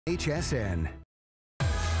HSN.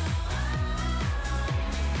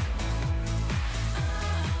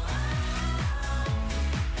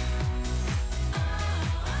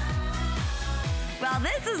 Well,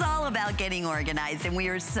 this is all about getting organized, and we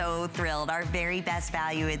are so thrilled. Our very best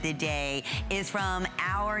value of the day is from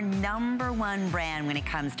our #1 brand when it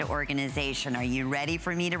comes to organization. Are you ready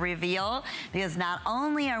for me to reveal? Because not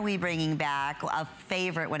only are we bringing back a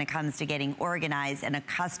favorite when it comes to getting organized and a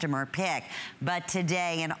customer pick, but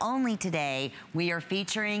today, and only today, we are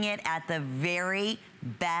featuring it at the very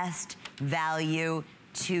best value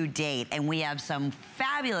to date. And we have some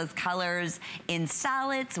fabulous colors in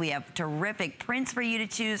solids. We have terrific prints for you to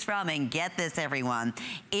choose from. And get this, everyone.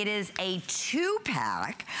 It is a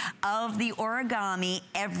 2-pack of the Origami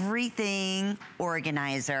Everything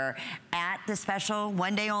Organizer at the special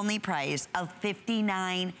one-day only price of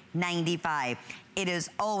 $59.95. It is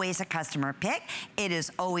always a customer pick. It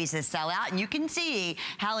is always a sellout. And you can see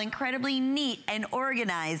how incredibly neat and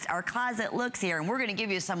organized our closet looks here. And we're gonna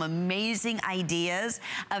give you some amazing ideas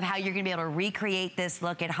of how you're gonna be able to recreate this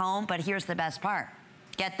look at home. But here's the best part.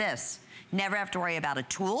 Get this. Never have to worry about a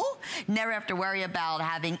tool, never have to worry about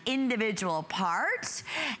having individual parts,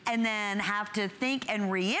 and then have to think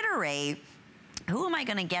and reiterate, who am I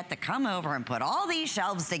gonna get to come over and put all these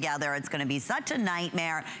shelves together? It's gonna be such a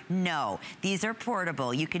nightmare. No, these are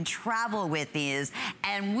portable. You can travel with these.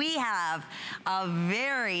 And we have a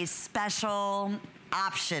very special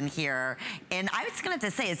option here. And I was gonna have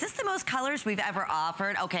to say, is this the most colors we've ever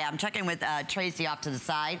offered? Okay, I'm checking with Tracy off to the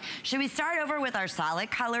side. Should we start over with our solid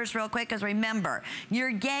colors real quick? Because remember,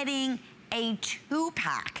 you're getting a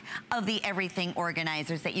 2-pack of the Everything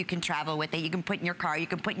Organizers that you can travel with, that you can put in your car, you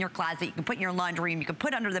can put in your closet, you can put in your laundry room, you can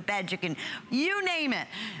put under the bed, you can, you name it.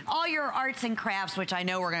 All your arts and crafts, which I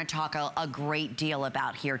know we're gonna talk a great deal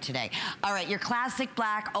about here today. All right, your classic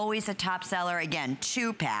black, always a top seller. Again,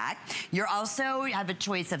 2-pack. You also have a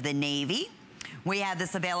choice of the navy. We have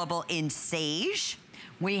this available in sage.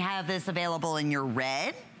 We have this available in your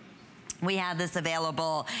red. We have this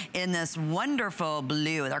available in this wonderful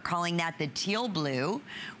blue. They're calling that the teal blue.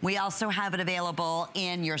 We also have it available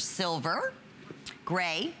in your silver,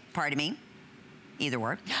 gray, pardon me, either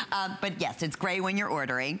word. But yes, it's gray when you're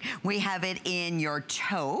ordering. We have it in your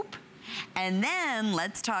taupe. And then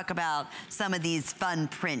let's talk about some of these fun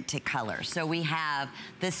print to color. So we have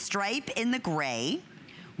the stripe in the gray.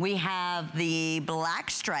 We have the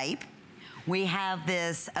black stripe. We have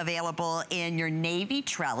this available in your navy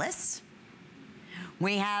trellis.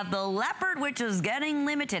 We have the leopard, which is getting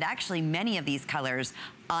limited. Actually, many of these colors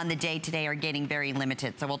on the day today are getting very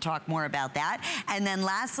limited, so we'll talk more about that. And then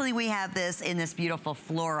lastly, we have this in this beautiful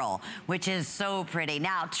floral, which is so pretty.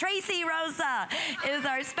 Now, Tracy Rosa is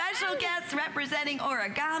our special guest representing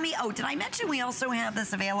Origami. Oh, did I mention we also have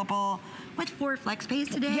this available with 4 flex pays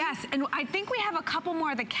today? Yes, and I think we have a couple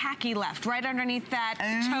more of the khaki left right underneath that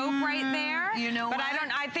taupe right there. You know but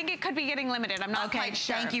what? I think it could be getting limited. I'm not quite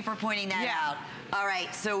sure. Thank you for pointing that out. All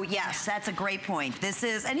right, so yes, that's a great point. This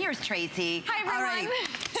is, and here's Tracy. Hi, everyone. All right,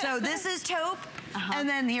 so this is taupe, and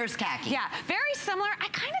then here's khaki. Yeah, very similar. I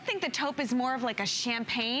kind of think the taupe is more of like a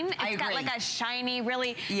champagne. It's got like a shiny,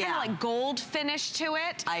 really kind of like gold finish to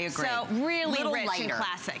it. I agree. So really Little rich lighter. and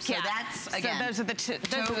classic. So that's, again, so those are the two.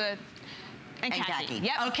 Those are the and khaki.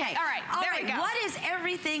 Yep. Okay. All right. There we go. What is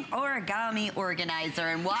Everything Origami Organizer,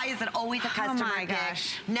 and why is it always a customer pick?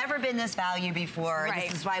 Gosh. Never been this value before. Right.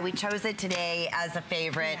 This is why we chose it today as a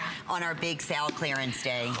favorite on our big sale clearance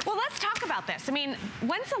day. Well, let's talk about this. I mean,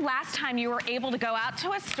 when's the last time you were able to go out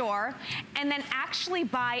to a store and then actually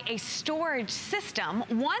buy a storage system,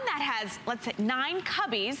 one that has, let's say, 9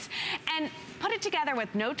 cubbies, and put it together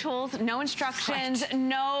with no tools, no instructions,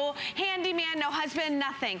 no handyman, no husband,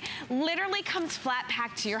 nothing. Literally comes flat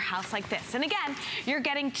packed to your house like this. And again, you're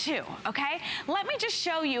getting 2, okay? Let me just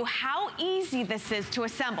show you how easy this is to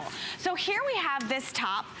assemble. So here we have this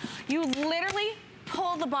top. You literally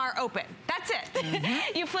pull the bar open. That's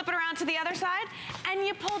it. You flip it around to the other side and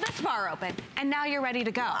you pull this bar open and now you're ready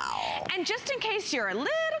to go. Wow. And just in case you're a little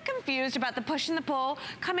confused about the push and the pull,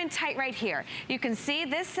 come in tight right here. You can see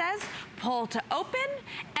this says pull to open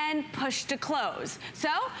and push to close. So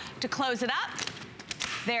to close it up,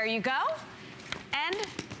 there you go. And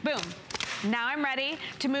boom, Now I'm ready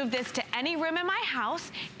to move this to any room in my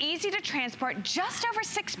house. Easy to transport, just over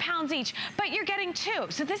 6 pounds each, but you're getting 2.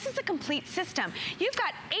 So this is a complete system. You've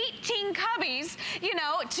got 18 cubbies, you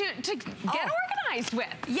know, to get organized with.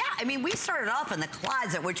 Yeah, I mean, we started off in the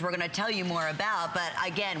closet, which we're gonna tell you more about, but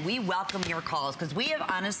again, we welcome your calls because we have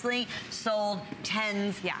honestly sold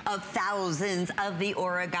tens of thousands of the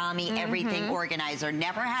origami everything organizer.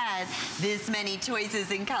 Never had this many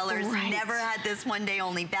choices and colors, never had this one-day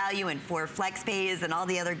only value and 4 flex pays and all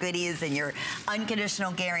the other goodies and your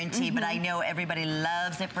unconditional guarantee, but I know everybody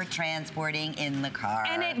loves it for transporting in the car.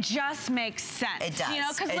 And it just makes sense. It does. You know,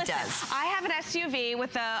 because listen, I have an SUV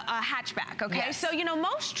with a hatchback, okay? Yes. So, you know,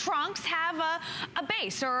 most trunks have a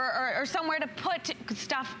base or somewhere to put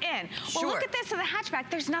stuff in. Well, look at this in the hatchback.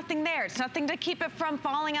 There's nothing there. It's nothing to keep it from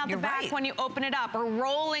falling out the back when you open it up or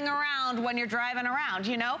rolling around when you're driving around,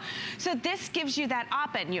 you know? So this gives you that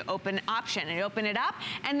option. You open and you open it up,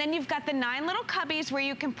 and then you've got the 9 little cubbies where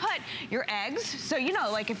you can put your eggs. So, you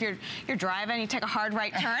know, like if you're driving, you take a hard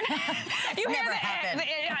right turn. You hear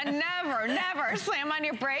the never slam on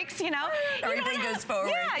your brakes, you know? Everything goes forward.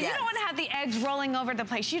 Yeah, you don't want to have the eggs rolling over the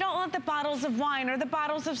place. You don't want the bottles of wine or the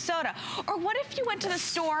bottles of soda. Or what if you went to the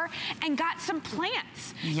store and got some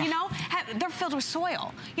plants? You know, they're filled with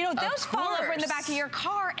soil. You know, those fall over in the back of your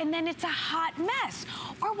car and then it's a hot mess.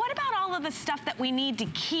 Or what about all of the stuff that we need to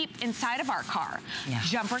keep inside of our car?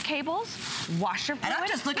 Jumper cables, washer fluid. And I'm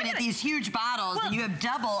just looking at these huge bottles and you have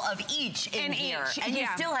double of each in here. And you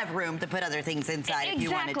still have room to put other things inside if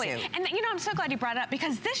you wanted to. And you know, I'm so glad you brought it up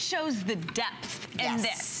because this shows the depth in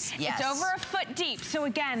this. It's over a foot deep. So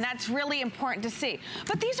again, that's really important to see.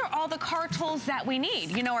 But these are all the car tools that we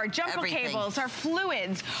need. You know, our jumper cables, our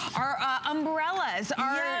fluids, our umbrellas,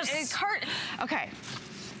 our cart. Okay.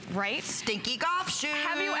 Right? Stinky golf shoes.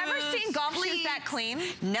 Have you ever seen golf shoes that clean?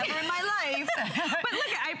 Never in my life. But look,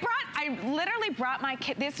 I literally brought my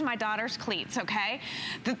kid, this is my daughter's cleats, okay?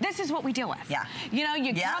 This is what we deal with. You know,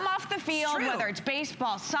 you come off the field, whether it's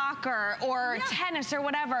baseball, soccer, or tennis or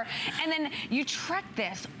whatever, and then you trek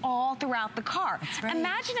this all throughout the car.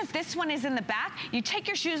 Imagine if this one is in the back, you take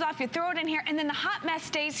your shoes off, you throw it in here, and then the hot mess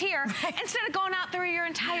stays here instead of going out through your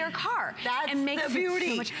entire car. That's and makes the beauty.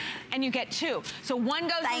 so much, and you get 2. So one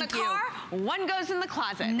goes in the car, one goes in the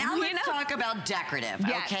closet. Now let's talk about decorative,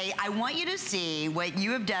 okay? I want you to see what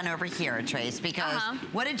you have done over here, Trace, because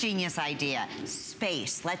what a genius idea.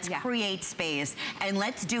 Space. Let's create space, and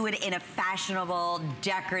let's do it in a fashionable,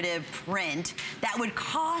 decorative print that would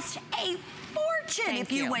cost a fortune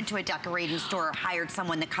if you went to a decorating store or hired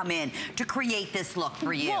someone to come in to create this look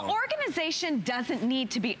for you. Well, organization doesn't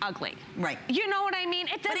need to be ugly. Right. You know what I mean?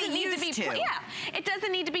 It doesn't need to be it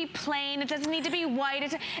doesn't need to be plain. It doesn't need to be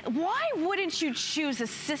white. Why wouldn't you choose a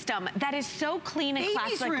system that is so clean and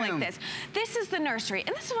classic like this? This is the nursery.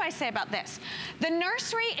 And this is what I say about this. The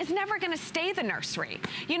nursery is never going to stay the nursery.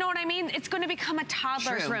 You know what I mean? It's going to become a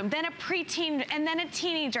toddler's room, then a preteen, and then a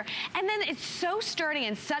teenager. And then it's so sturdy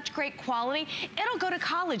and such great quality, it'll go to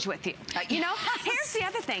college with you. You know? Here's the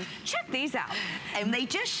other thing. Check these out. And they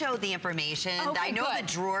just showed the information. I know the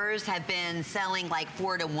drawers have been selling like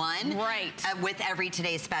 4 to 1. With every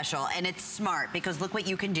today's special. And it's smart because look what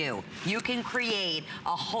you can do. You can create a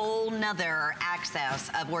whole nother access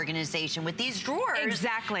of organization with these drawers.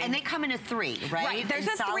 And they come in a 3, right? There's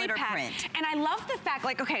a 3-pack. And I love the fact,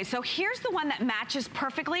 like, okay, so here's the one that matches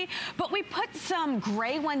perfectly, but we put some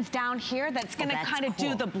gray ones down here that's gonna kind of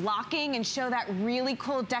do the blocking and show that really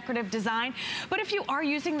cool decorative design. But if you are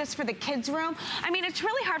using this for the kids' room, I mean, it's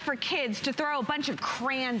really hard for kids to throw a bunch of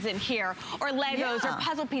crayons in here or Legos or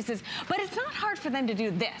puzzle pieces, but it's not hard for them to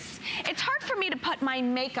do this. It's hard for me to put my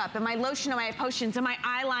makeup and my lotion and my potions and my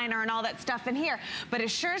eyeliner and all that stuff in here, but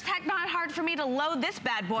it's sure as heck not hard for me to load this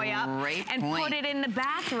bad boy up and put it in the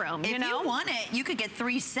bathroom, you know? If you want it, you could get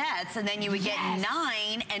 3 sets and then you would get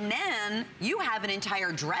 9 and then you have an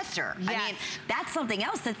entire dresser. I mean, that's something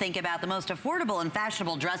else to think about. The most affordable and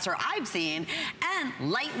fashionable dresser I've seen,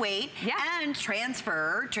 and lightweight and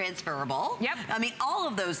transferable. I mean, all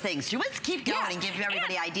of those things. So let's keep going and give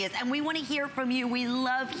everybody ideas. And we want to hear from you. We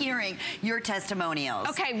love hearing your testimonials.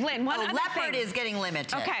 Okay, Lynn, one other leopard thing is getting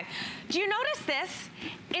limited. Okay, do you notice this?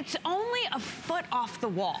 It's only a foot off the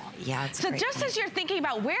wall. It's so just as you're thinking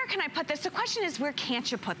about where can I put this, the question is where can't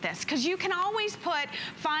you put this? Because you can always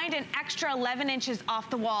find an extra 11 inches off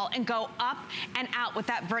the wall and go up and out with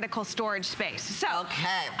that vertical storage space. So,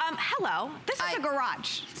 hello, this is a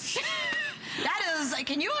garage. That is like,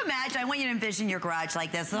 can you imagine? I want you to envision your garage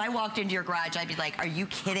like this. If I walked into your garage, I'd be like, are you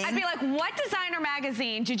kidding? I'd be like, what designer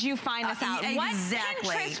magazine did you find this out? Exactly.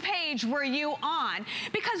 What Pinterest page were you on?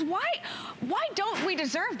 Because why don't we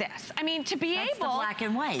deserve this? I mean, to be able. That's the black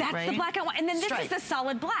and white, That's right? the black and white. And then Stripe. this is the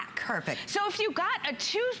solid black. Perfect. So if you got a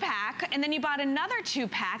 2-pack and then you bought another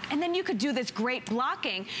 2-pack, and then you could do this great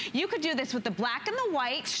blocking. You could do this with the black and the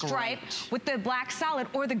white stripe, with the black solid,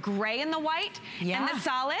 or the gray and the white and the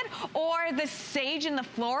solid, or the sage and the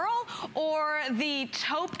floral, or the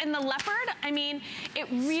taupe and the leopard. I mean, it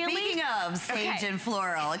really... Speaking of sage and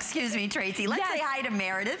floral, excuse me, Tracy, let's say hi to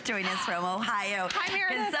Meredith, joining us from Ohio. Hi,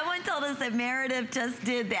 Meredith. Because someone told us that Meredith just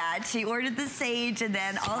did that. She ordered the sage and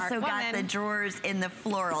then also got the drawers in the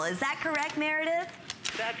floral. Is that correct, Meredith?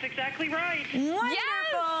 That's exactly right. Wonderful.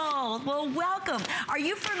 Yes. Well, welcome. Are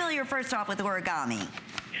you familiar, first off, with origami?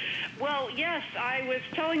 Well, yes, I was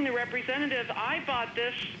telling the representative I bought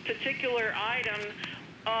this particular item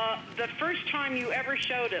the first time you ever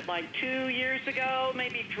showed it, like 2 years ago,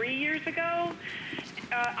 maybe 3 years ago.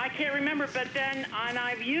 I can't remember, but then, and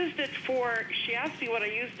I've used it for, she asked me what I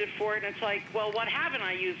used it for, and it's like, well, what haven't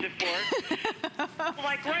I used it for?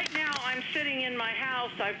 Like right now, I'm sitting in my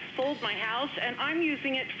house, I've sold my house, and I'm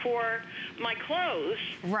using it for my clothes.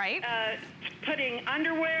 Right. Putting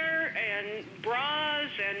underwear and bras,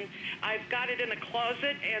 and I've got it in a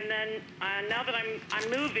closet, and then now that I'm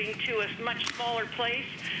moving to a much smaller place,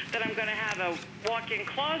 that I'm going to have a walk-in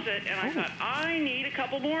closet, and I thought, I need a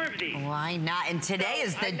couple more of these. Why not? And today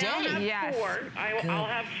is the day. I have 4. I'll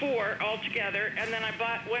have 4 altogether, and then I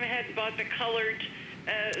went ahead and bought the colored,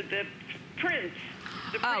 the prints.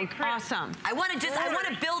 Oh, awesome. I want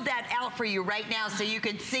to build that out for you right now so you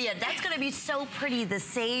can see it. That's going to be so pretty, the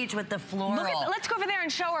sage with the floral. Let's go over there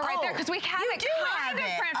and show her right there, because we have it kind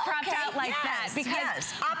of propped out like that.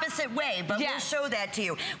 Because opposite way, but we'll show that to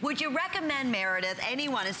you. Would you recommend, Meredith,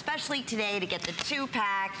 anyone, especially today, to get the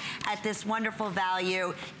 2-pack at this wonderful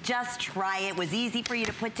value? Just try it. Was easy for you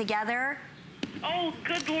to put together? Oh,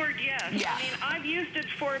 good Lord, yes. Yeah. I mean, I've used it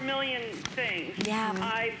for a million things. Yeah.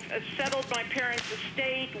 I've settled my parents'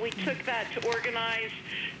 estate. We took that to organize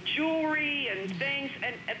jewelry and things,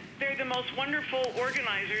 and they're the most wonderful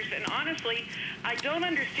organizers. And honestly, I don't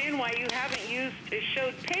understand why you haven't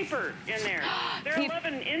showed paper in there. They're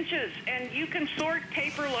 11 inches, and you can sort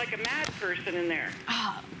paper like a mad person in there.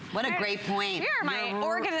 What a great point. You're my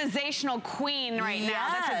organizational queen right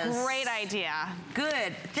now. That's a great idea.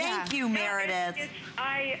 Good. Thank you, Meredith.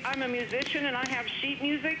 I'm a musician, and I have sheet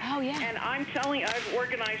music. Oh, yeah. And I'm telling you, I've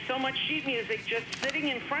organized so much sheet music just sitting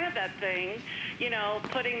in front of that thing, you know,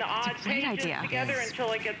 putting the odd pages together until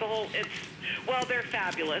I get the whole, well, they're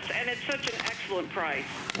fabulous, and it's such an excellent price.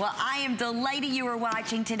 Well, I am delighted you were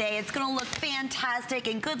watching today. It's going to look fantastic,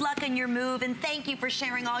 and good luck on your move, and thank you for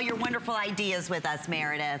sharing all your wonderful ideas with us,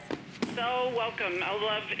 Meredith. So welcome. I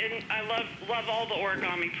love all the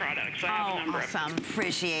origami products. I have a number of them.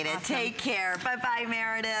 Appreciate it. Take care. Bye-bye,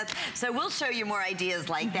 Meredith. So we'll show you more ideas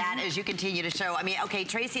like that as you continue to show. I mean, okay,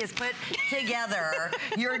 Tracy has put together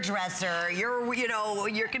your dresser,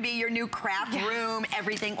 you could be your new craft room,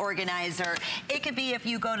 everything organizer. It could be if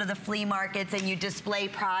you go to the flea markets and you display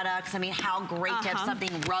products. I mean, how great to have something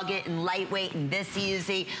rugged and lightweight and this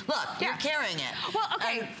easy. Look, you're carrying it. Well,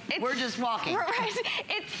 okay. We're just walking. Right.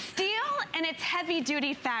 It's steel and it's heavy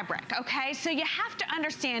duty fabric, okay? So you have to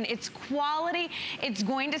understand it's quality, it's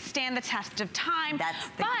going to stand the test of time,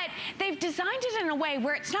 but they've designed it in a way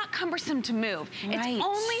where it's not cumbersome to move. It's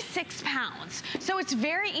only 6 pounds. So it's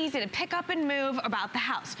very easy to pick up and move about the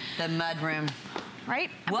house. The mudroom.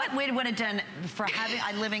 Right? What would have done for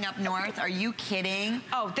living up north? Are you kidding?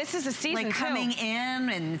 Oh, this is a season like coming in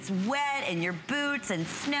and it's wet and your boots and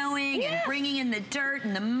snowing and bringing in the dirt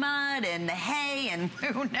and the mud and the hay and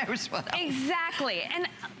who knows what else. Exactly. And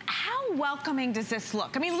how welcoming does this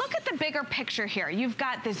look? I mean, look at the bigger picture here. You've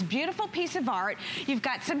got this beautiful piece of art. You've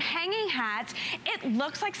got some hanging hats. It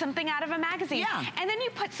looks like something out of a magazine. Yeah. And then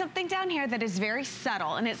you put something down here that is very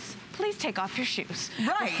subtle, and it's, please take off your shoes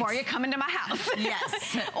before you come into my house.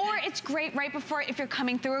 Yes. Or it's great right before, if you're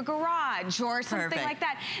coming through a garage or something like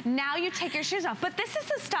that. Now you take your shoes off. But this is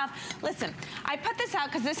the stuff, listen, I put this out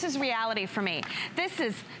because this is reality for me. This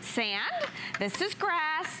is sand, this is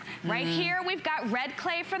grass, Right here, we've got red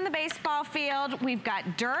clay from the baseball field, we've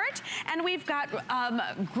got dirt, and we've got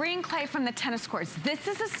green clay from the tennis courts. This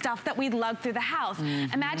is the stuff that we lug through the house.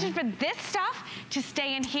 Imagine for this stuff to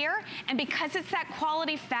stay in here, and because it's that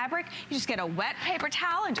quality fabric, you just get a wet paper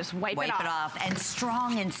towel and just wipe it off. And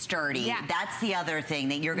strong and sturdy. Yeah. That's the other thing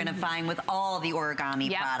that you're gonna find with all the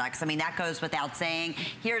origami products. I mean, that goes without saying.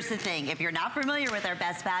 Here's the thing, if you're not familiar with our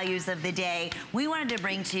best values of the day, we wanted to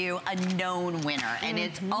bring to you a known winner, and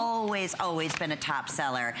it's always been a top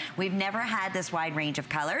seller. We've never had this wide range of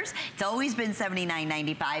colors. It's always been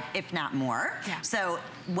 $79.95, if not more. Yeah. So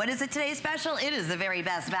what is it today special? It is the very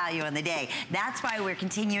best value in the day. That's why we're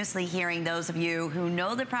continuously hearing those of you who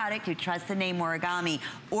know the product, who trust the name Origami,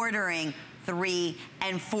 ordering 3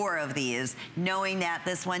 and 4 of these, knowing that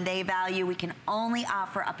this one-day value we can only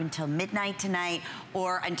offer up until midnight tonight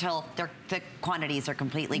or until the quantities are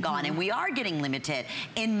completely gone. And we are getting limited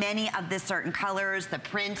in many of the certain colors, the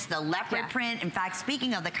prints, the leopard print. In fact,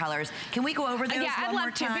 speaking of the colors, can we go over those one more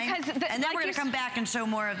time? Because and then we're going to come back and show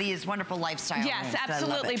more of these wonderful lifestyle Yes,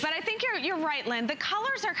 absolutely. But I think you're right, Lynn. The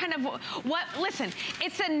colors are kind of what, listen,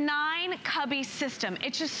 it's a 9 cubby system.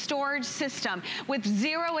 It's a storage system with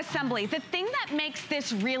 0 assembly. The thing that makes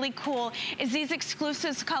this really cool is these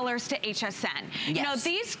exclusive colors to HSN. Yes. You know,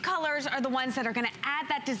 these colors are the ones that are going to add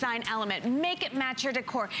that design element, make it match your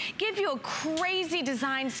decor, give you a crazy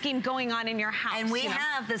design scheme going on in your house. And we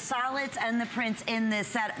have the solids and the prints in this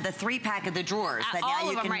set, the 3-pack of the drawers that now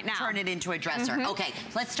you can turn it into a dresser. Okay,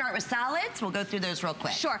 so let's start with solids. We'll go through those real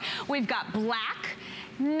quick. Sure. We've got black,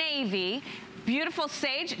 navy, beautiful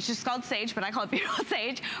sage, it's just called sage, but I call it beautiful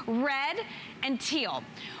sage, red, and teal.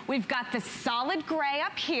 We've got the solid gray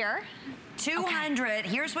up here. 200,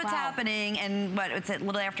 here's what's happening, and it's a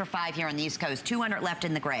little after 5 here on the East Coast, 200 left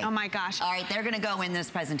in the gray. Oh my gosh. All right, they're gonna go in this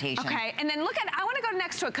presentation. Okay, and then look at, I wanna go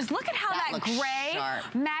next to it, because look at how that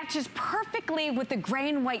gray matches perfectly with the gray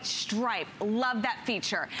and white stripe. Love that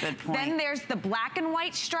feature. Good point. Then there's the black and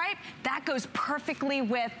white stripe. That goes perfectly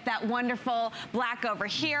with that wonderful black over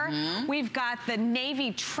here. We've got the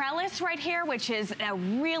navy trellis right here, which is a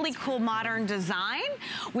really cool modern design.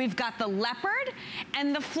 We've got the leopard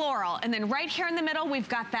and the floral, and then right here in the middle, we've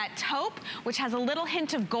got that taupe, which has a little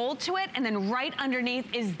hint of gold to it, and then right underneath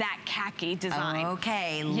is that khaki design.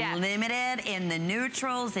 Okay, limited in the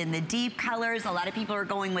neutrals, in the deep colors. A lot of people are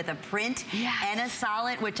going with a print and a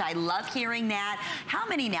solid, which I love hearing that. How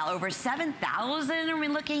many now? Over 7,000 are we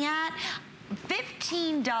looking at?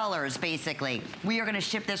 $15 basically. We are going to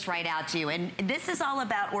ship this right out to you. And this is all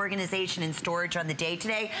about organization and storage on the day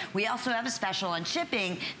today. We also have a special on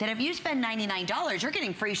shipping that if you spend $99, you're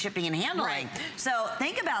getting free shipping and handling. So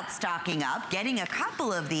think about stocking up, getting a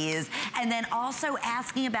couple of these, and then also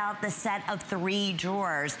asking about the set of 3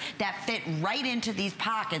 drawers that fit right into these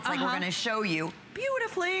pockets like we're going to show you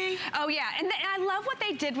beautifully. Oh yeah, and I love what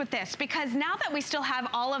they did with this, because now that we still have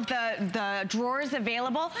all of the drawers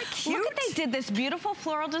available, look at they did this beautiful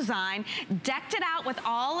floral design, decked it out with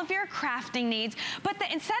all of your crafting needs, but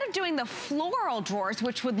instead of doing the floral drawers,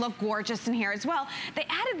 which would look gorgeous in here as well, they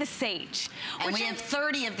added the sage. And we have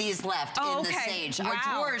 30 of these left in the sage. Our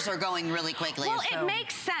drawers are going really quickly. Well, it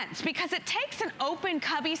makes sense, because it takes an open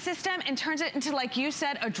cubby system and turns it into, like you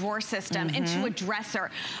said, a drawer system, into a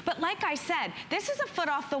dresser. But like I said, this is a foot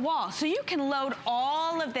off the wall, so you can load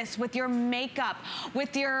all of this with your makeup,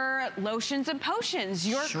 with your lotions and potions,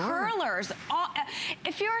 your curlers.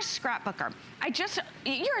 If you're a scrapbooker,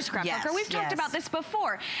 you're a scrapbooker. We've talked about this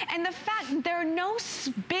before, and the fact there are no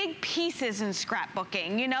big pieces in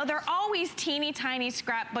scrapbooking. You know, they're always teeny tiny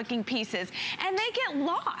scrapbooking pieces, and they get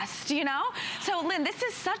lost. You know, so Lynn, this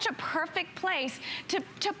is such a perfect place to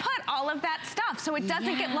put all of that stuff, so it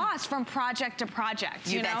doesn't get lost from project to project.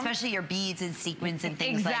 You know, especially your beads and sequins and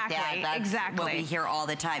things like that. That's what we hear all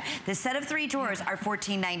the time. The set of 3 drawers are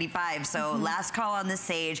 $14.95, so last call on the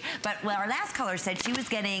sage. But our last caller said she was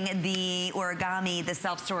getting the origami, the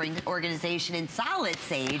self-storing organization in solid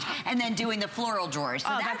sage, and then doing the floral drawers.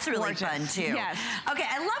 So that's really fun too. Yes. Okay,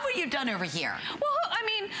 I love what you've done over here. Well, I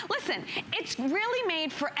mean, listen, it's really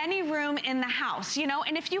made for any room in the house, you know,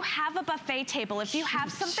 and if you have a buffet table, if you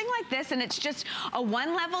have something like this and it's just a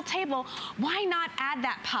 1-level table, why not add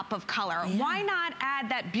that pop of color? Why not add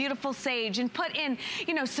that beautiful sage and put in,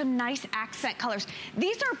 you know, some nice accent colors?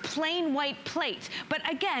 These are plain white plates, but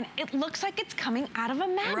again, it looks like it's coming out of a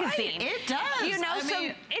magazine. Right, it does. You know,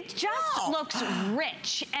 so it just looks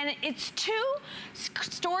rich, and it's 2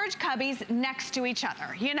 storage cubbies next to each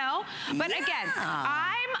other, you know? But again,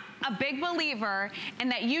 a big believer in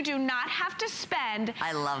that you do not have to spend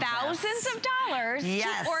thousands of dollars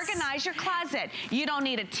to organize your closet. You don't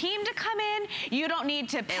need a team to come in. You don't need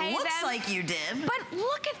to pay them. It looks like you did. But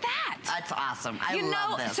look at that. That's awesome. I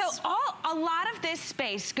love this. So a lot of this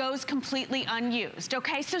space goes completely unused,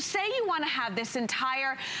 okay? So say you want to have this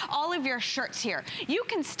entire, all of your shirts here. You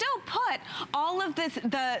can still put all of this,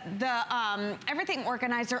 everything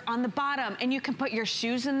organizer on the bottom, and you can put your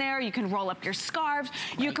shoes in there. You can roll up your scarves.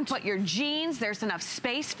 You can put your jeans. There's enough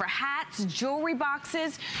space for hats, jewelry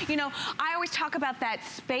boxes. You know, I always talk about that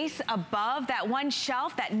space above, that one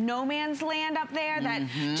shelf, that no man's land up there that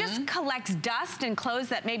just collects dust and clothes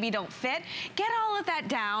that maybe don't fit. Get all of that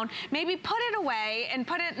down, maybe put it away and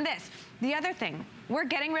put it in this. The other thing, we're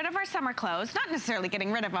getting rid of our summer clothes, not necessarily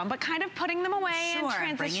getting rid of them, but kind of putting them away and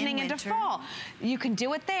transitioning into fall. You can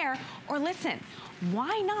do it there, or listen,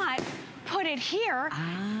 why not put it here,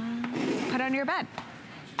 put it under your bed.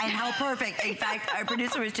 And how perfect. In fact, our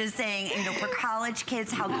producer was just saying, you know, for college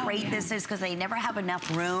kids, how great this is because they never have enough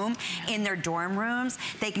room in their dorm rooms.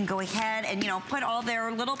 They can go ahead and, you know, put all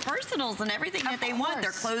their little personals and everything that they want.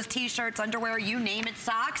 Their clothes, t-shirts, underwear, you name it,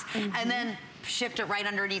 socks. And then shift it right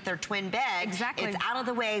underneath their twin bag. Exactly. It's out of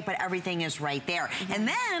the way, but everything is right there. And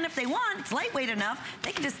then if they want, it's lightweight enough,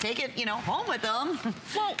 they can just take it, you know, home with them.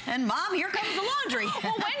 Well, and Mom, here comes the laundry.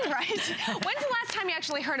 Well, when's the last time you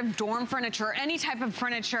actually heard of dorm furniture or any type of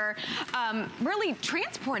furniture really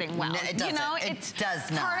transporting well? No, it doesn't. You know, it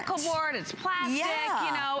does not. Particle board, it's plastic,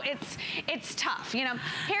 you know, it's tough. You know,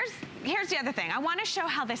 here's the other thing. I want to show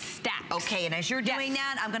how this stacks. Okay, and as you're doing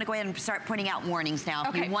that, I'm going to go ahead and start putting out warnings now.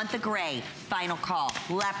 If you want the gray, final call.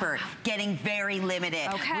 Leopard, getting very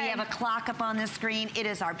limited. We have a clock up on the screen. It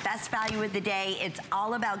is our best value of the day. It's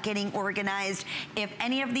all about getting organized. If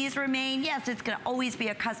any of these remain, yes, it's going to always be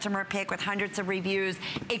a customer pick with hundreds of reviews.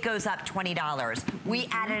 It goes up $20. We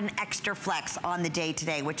added an extra flex on the day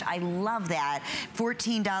today, which I love that.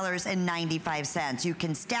 $14.95. You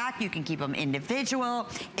can stack, you can keep them individual.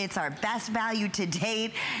 It's our best value to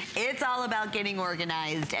date. It's all about getting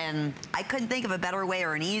organized, and I couldn't think of a better way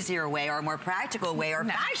or an easier way or a more practical way or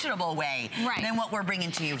fashionable way than what we're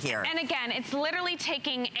bringing to you here. And again, it's literally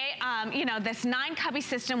taking you know, this 9 cubby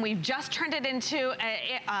system. We've just turned it into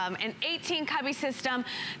an 18 cubby system.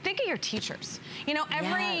 Think of your teachers. You know,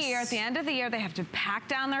 every year at the end of the year, they have to pack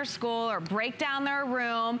down their school or break down their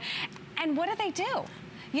room. And what do?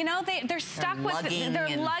 You know, they're stuck with,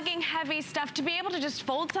 they're lugging heavy stuff. To be able to just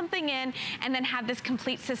fold something in and then have this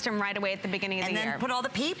complete system right away at the beginning of the year. And then put all the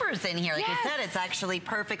papers in here. Like you said, it's actually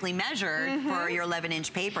perfectly measured for your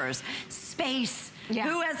 11-inch papers. Space.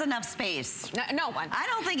 Who has enough space? No one. I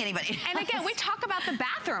don't think anybody. And again, we talk about the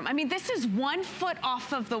bathroom. I mean, this is 1 foot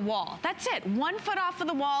off of the wall. That's it. 1 foot off of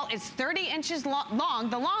the wall is 30 inches long,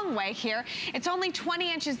 the long way here. It's only 20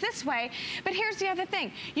 inches this way. But here's the other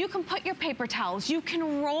thing. You can put your paper towels. You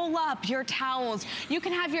can roll up your towels. You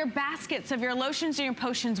can have your baskets of your lotions and your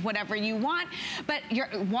potions, whatever you want. But your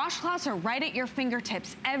washcloths are right at your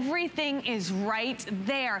fingertips. Everything is right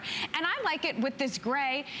there. And I like it with this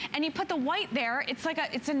gray. And you put the white there. It's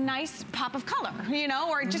a nice pop of color, you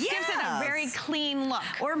know, or it just gives it a very clean look.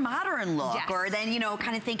 Or modern look, or then, you know,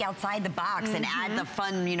 kind of think outside the box and add the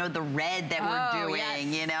fun, you know, the red that we're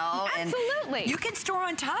doing, you know. Absolutely. And you can store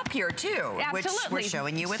on top here too, which we're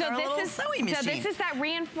showing you with our little sewing machine. So this is that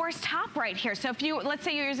reinforced top right here. So if you, let's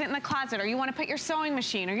say you're using it in the closet, or you want to put your sewing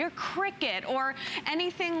machine or your Cricut or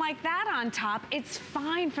anything like that on top, it's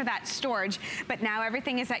fine for that storage. But now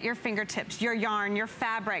everything is at your fingertips, your yarn, your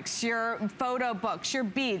fabrics, your photo books, your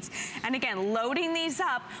beads. And again, loading these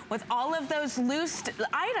up with all of those loose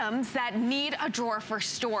items that need a drawer for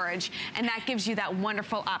storage, and that gives you that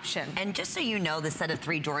wonderful option. And just so you know, the set of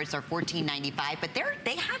 3 drawers are $14.95, but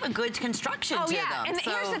they have a good construction to them. And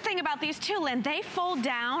here's the thing about these too, Lynn, they fold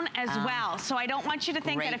down as well. So I don't want you to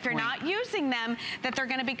think that if you're not using them, that they're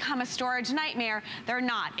gonna become a storage nightmare. They're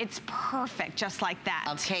not. It's perfect just like that.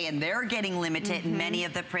 Okay, and they're getting limited in many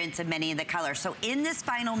of the prints and many of the colors. So in this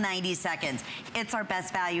final 90 seconds, it's our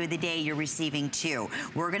best value of the day. You're receiving 2.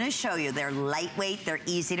 We're gonna show you they're lightweight, they're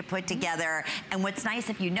easy to put together. And what's nice,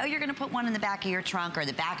 if you know you're gonna put one in the back of your trunk or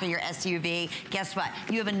the back of your SUV, guess what?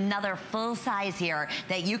 You have another full size here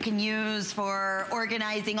that you can use for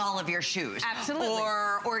organizing all of your shoes. Absolutely.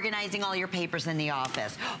 Or organizing all your papers in the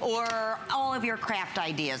office. Or all of your craft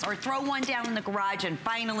ideas. Or throw one down in the garage and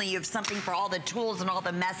finally you have something for all the tools and all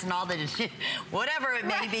the mess and all the whatever it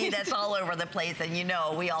may be that's all over the place, and you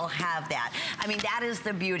know we all have that. I mean, that is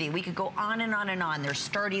the beauty. We could go on and on and on. They're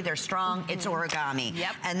sturdy, they're strong, it's origami.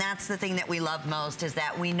 Yep. And that's the thing that we love most, is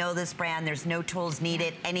that we know this brand, there's no tools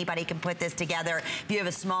needed. Anybody can put this together. If you have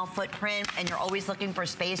a small footprint and you're always looking for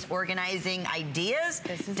space organizing ideas,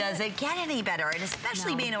 does it get any better? And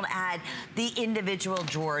especially being able to add the individual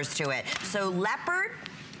drawers to it. So leopard,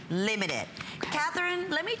 limited.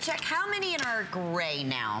 Catherine, let me check how many in our gray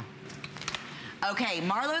now. Okay,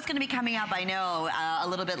 Marlo's gonna be coming up, I know, a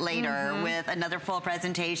little bit later with another full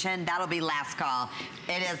presentation. That'll be last call.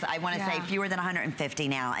 It is, I wanna say, fewer than 150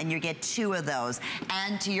 now, and you get 2 of those.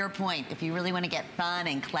 And to your point, if you really wanna get fun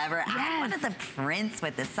and clever, add one of the prints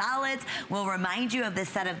with the solids. We'll remind you of the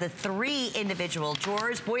set of the 3 individual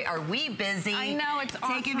drawers. Boy, are we busy. I know, it's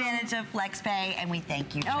awesome. Take advantage of FlexPay, and we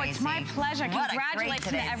thank you, Tracy. Oh, it's my pleasure. Congratulations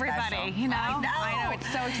to everybody. Special. You know? I know,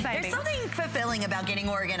 it's so exciting. There's something fulfilling about getting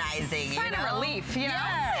organizing. Kind of relief. You know?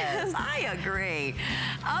 Yes, I agree.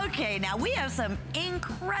 Okay, now we have some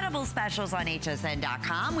incredible specials on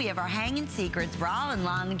hsn.com. We have our Hanging Secrets bra and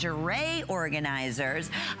lingerie organizers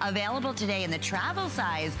available today in the travel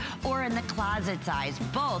size or in the closet size,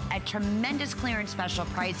 both at tremendous clearance special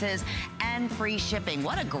prices and free shipping.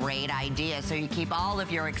 What a great idea. So you keep all of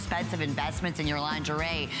your expensive investments in your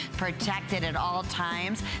lingerie protected at all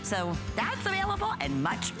times. So that's available and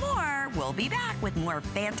much more. We'll be back with more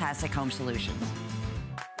fantastic home solutions.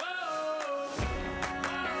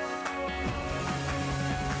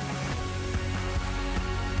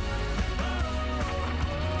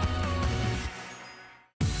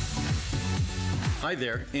 Hi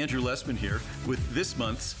there, Andrew Lessman here with this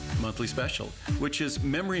month's monthly special, which is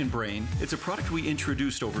Memory and Brain. It's a product we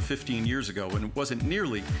introduced over 15 years ago, and it wasn't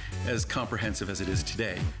nearly as comprehensive as it is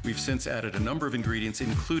today. We've since added a number of ingredients,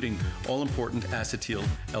 including all-important acetyl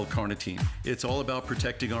L-carnitine. It's all about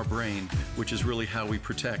protecting our brain, which is really how we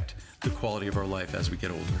protect the quality of our life as we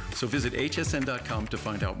get older. So visit hsn.com to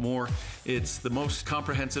find out more. It's the most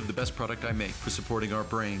comprehensive, the best product I make for supporting our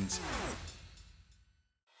brains.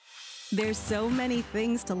 There's so many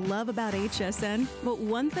things to love about HSN, but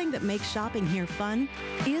one thing that makes shopping here fun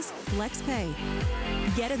is FlexPay.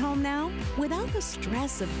 Get it home now without the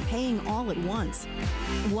stress of paying all at once.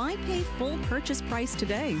 Why pay full purchase price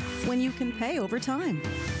today when you can pay over time?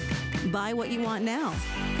 Buy what you want now,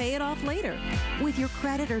 pay it off later with your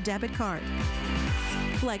credit or debit card.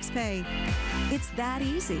 FlexPay. It's that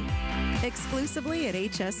easy. Exclusively at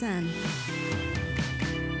HSN.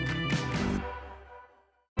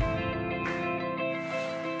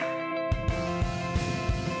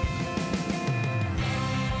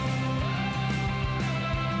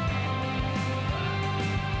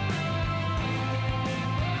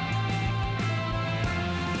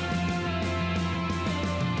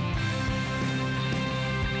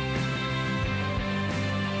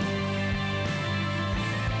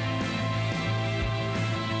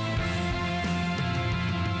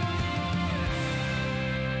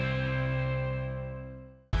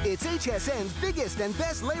 It's HSN's biggest and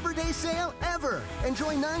best Labor Day sale ever.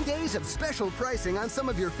 Enjoy 9 days of special pricing on some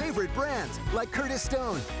of your favorite brands like Curtis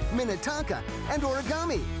Stone, Minnetonka, and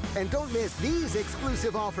Origami. And don't miss these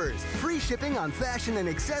exclusive offers. Free shipping on fashion and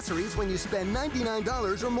accessories when you spend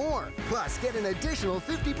 $99 or more. Plus, get an additional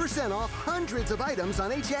 50% off hundreds of items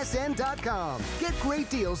on hsn.com. Get great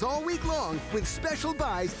deals all week long with special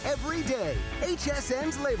buys every day.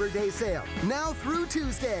 HSN's Labor Day sale, now through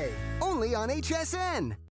Tuesday. Only on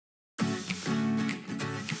HSN.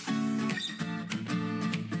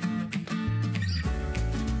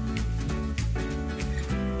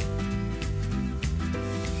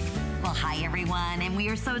 Well, hi everyone, and we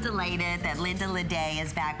are so delighted that Linda Leday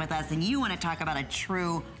is back with us, and you want to talk about a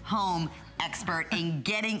true home expert in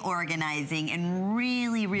getting organizing and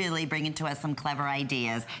really bringing to us some clever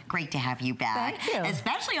ideas. Great to have you back. Thank you.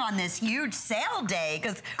 Especially on this huge sale day,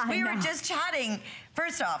 because we were just chatting.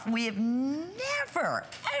 First off, we have never,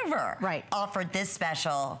 ever offered this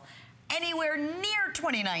special anywhere near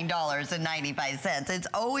 $29.95. It's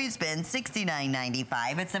always been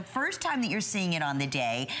 $69.95. It's the first time that you're seeing it on the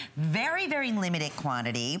day. Very limited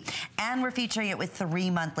quantity. And we're featuring it with 3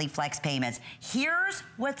 monthly flex payments. Here's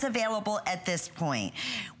what's available at this point.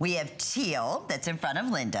 We have teal, that's in front of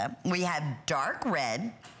Linda. We have dark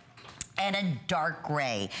red, and a dark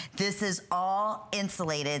gray. This is all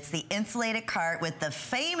insulated. It's the insulated cart with the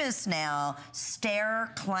famous now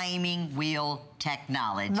stair climbing wheel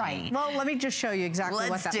technology. Right. Well, let me just show you exactly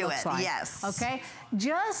what that looks like. Yes. Okay.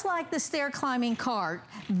 Just like the stair climbing cart,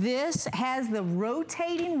 this has the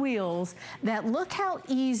rotating wheels that look how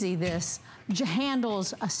easy this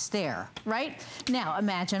handles a stair, right? Now,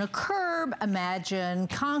 imagine a curb, imagine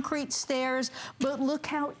concrete stairs, but look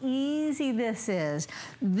how easy this is.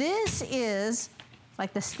 This is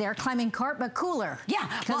like the stair climbing cart, but cooler. Yeah.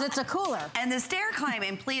 Because it's a cooler. And the stair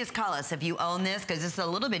climbing, please call us if you own this, because this is a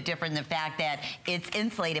little bit different in the fact that it's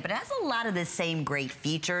insulated, but it has a lot of the same great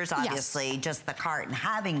features. Obviously, just the cart and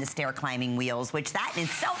having the stair climbing wheels, which that in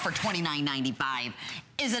itself for $29.95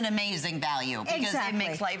 is an amazing value because it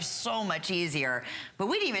makes life so much easier. But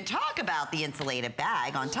we didn't even talk about the insulated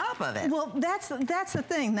bag on top of it. Well, that's the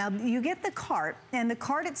thing. Now, you get the cart, and the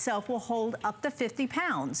cart itself will hold up to 50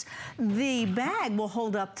 pounds. The bag will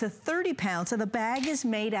hold up to 30 pounds, so the bag is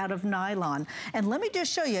made out of nylon. And let me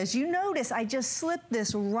just show you, as you notice, I just slipped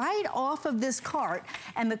this right off of this cart,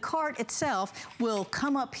 and the cart itself will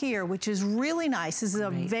come up here, which is really nice. This is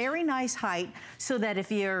a very nice height, so that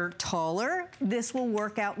if you're taller, this will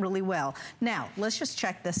work out really well. Now, let's just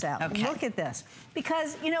check this out. Okay. Look at this.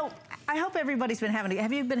 Because, you know, I hope everybody's been having,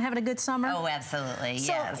 have you been having a good summer? Oh, absolutely,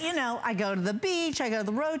 so, you know, I go to the beach, I go to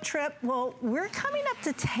the road trip. Well, we're coming up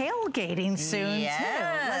to tailgating soon, too.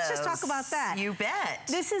 Let's just talk about that. You bet.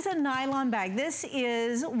 This is a nylon bag. This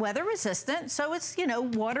is weather resistant, so it's, you know,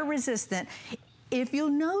 water resistant. If you'll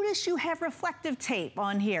notice, you have reflective tape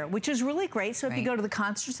on here, which is really great. So if you go to the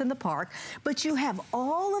concerts in the park, but you have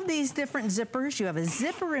all of these different zippers. You have a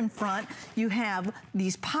zipper in front. You have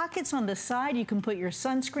these pockets on the side. You can put your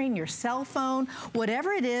sunscreen, your cell phone,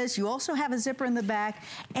 whatever it is. You also have a zipper in the back,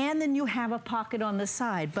 and then you have a pocket on the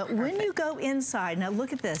side. But when you go inside, now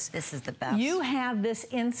look at this. This is the best. You have this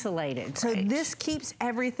insulated. So this keeps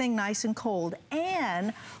everything nice and cold.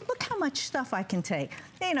 And look how much stuff I can take.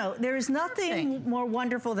 You know, there's nothing more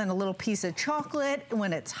wonderful than a little piece of chocolate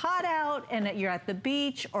when it's hot out and you're at the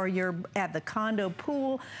beach or you're at the condo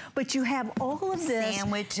pool, but you have all of this.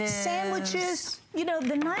 Sandwiches. You know,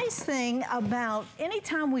 the nice thing about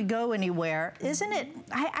anytime we go anywhere, isn't it,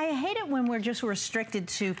 I hate it when we're just restricted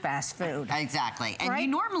to fast food. Exactly. And you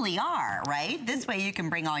normally are, right? This way you can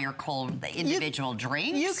bring all your cold individual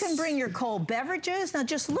drinks. You can bring your cold beverages. Now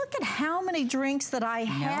just look at how many drinks that I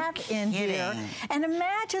have in here. And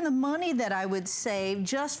imagine the money that I would save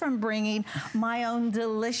just from bringing my own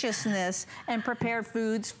deliciousness and prepared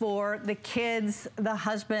foods for the kids, the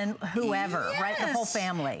husband, whoever, right? The whole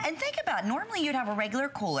family. And think about it. Normally you'd have a regular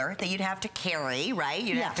cooler that you'd have to carry, right?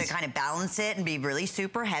 You'd have to kind of balance it and be really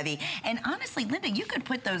super heavy. And honestly, Linda, you could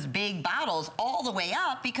put those big bottles all the way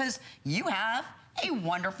up because you have a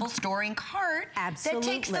wonderful storing cart that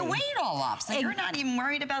takes the weight all off. So you're not even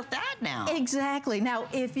worried about that now. Exactly. Now,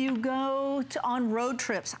 if you go on road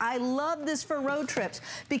trips, I love this for road trips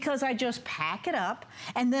because I just pack it up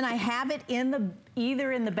and then I have it in the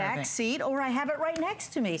either in the back seat or I have it right next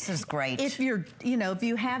to me. This is great. If you're, you know, if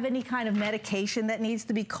you have any kind of medication that needs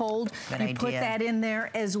to be cold, you put that in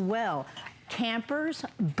there as well. Campers,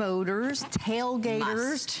 boaters,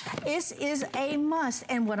 tailgaters, this is a must.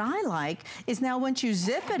 And what I like is now once you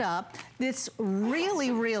zip it up, it's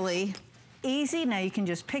really, really easy. Now you can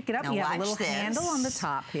just pick it up. Now you have a little handle on the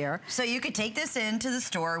top here. So you could take this into the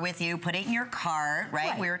store with you, put it in your cart,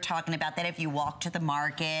 right? We were talking about that if you walk to the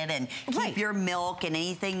market and keep your milk and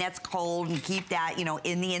anything that's cold and keep that, you know,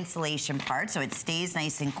 in the insulation part so it stays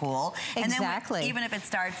nice and cool. And then even if it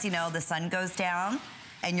starts, you know, the sun goes down,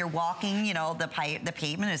 and you're walking, you know, the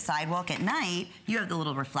pavement, a sidewalk at night, you have the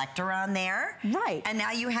little reflector on there. Right. And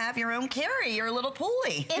now you have your own carry, your little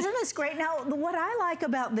pulley. Isn't this great? Now, what I like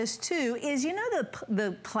about this, too, is, you know,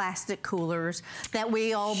 the plastic coolers that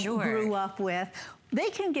we all grew up with? They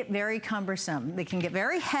can get very cumbersome. They can get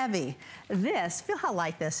very heavy. This, feel how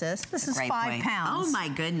light this is. This is 5 pounds. Oh my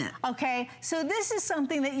goodness. Okay, so this is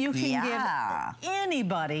something that you can give,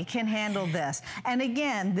 anybody can handle this. And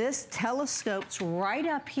again, this telescopes right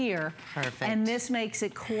up here. Perfect. And this makes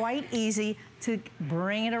it quite easy to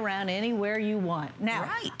bring it around anywhere you want. Now,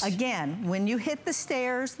 again, when you hit the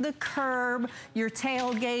stairs, the curb, you're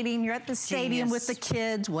tailgating, you're at the stadium with the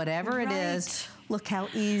kids, whatever it is, look how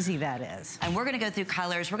easy that is. And we're gonna go through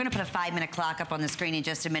colors. We're gonna put a 5-minute clock up on the screen in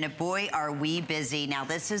just a minute. Boy, are we busy. Now,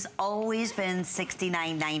 this has always been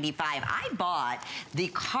 $69.95. I bought the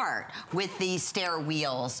cart with the stair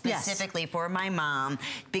wheels specifically for my mom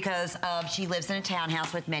because she lives in a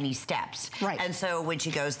townhouse with many steps. And so when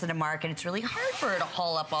she goes to the market, it's really hard for her to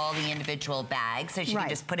haul up all the individual bags, so she can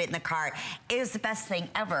just put it in the cart. It is the best thing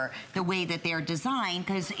ever, the way that they're designed,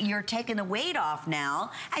 because you're taking the weight off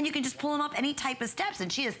now, and you can just pull them up any type of steps.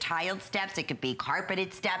 And she has tiled steps, it could be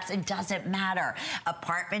carpeted steps, it doesn't matter.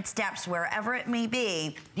 Apartment steps, wherever it may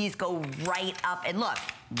be, these go right up. And look,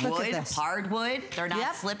 wood, hardwood. They're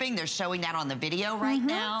not slipping. They're showing that on the video right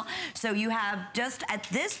now. So you have just at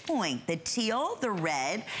this point, the teal, the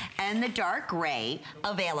red, and the dark gray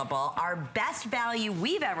available. Our best value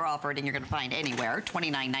we've ever offered, and you're gonna find anywhere,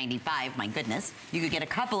 $29.95, my goodness. You could get a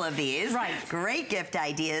couple of these. Right. Great gift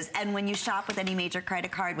ideas. And when you shop with any major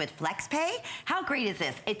credit card with FlexPay, how great is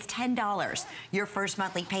this? It's $10, your first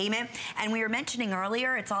monthly payment. And we were mentioning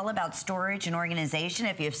earlier, it's all about storage and organization.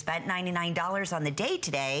 If you've spent $99 on the day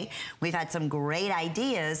today, we've had some great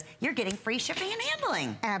ideas. You're getting free shipping and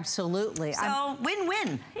handling. Absolutely. So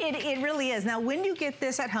win-win. It really is. Now, when you get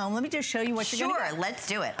this at home, let me just show you what you're going to get. Sure, let's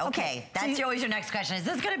do it. Okay, that's always your next question. Is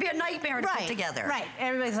this going to be a nightmare to put together? Right.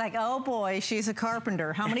 Everybody's like, oh boy, she's a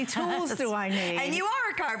carpenter. How many tools do I need? And you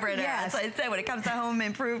are a carpenter. Yes. As I said, when it comes to home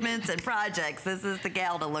improvements and projects, this is the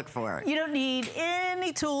gal to look for. You don't need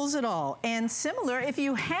any tools at all. And similar, if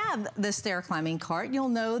you have the stair climbing cart, you'll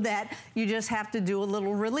know that you just have to do a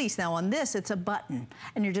little release. Now on this, it's a button.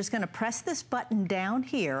 And you're just going to press this button down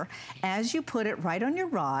here as you put it right on your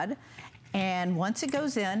rod. And once it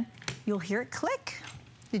goes in, you'll hear it click.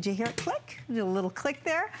 Did you hear it click? Do a little click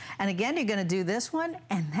there. And again, you're gonna do this one,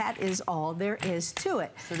 and that is all there is to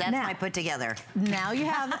it. So that's my put together. Now you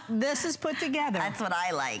have, this is put together. That's what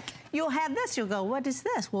I like. You'll have this, you'll go, what is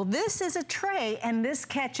this? Well, this is a tray, and this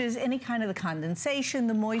catches any kind of the condensation,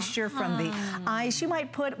 the moisture from the ice. You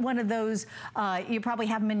might put one of those, you probably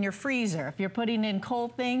have them in your freezer. If you're putting in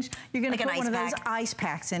cold things, you're gonna put one of those ice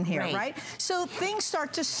packs in here, right? So things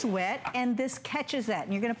start to sweat, and this catches that,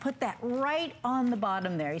 and you're gonna put that right on the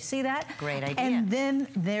bottom there. You see that? Great idea. And then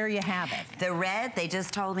there you have it. The red, they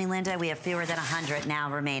just told me, Linda, we have fewer than 100 now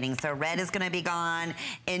remaining. So red is gonna be gone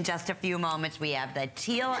in just a few moments. We have the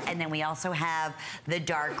teal, and then we also have the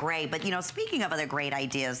dark gray. But, you know, speaking of other great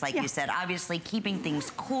ideas, like you said, obviously keeping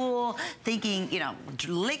things cool, thinking, you know,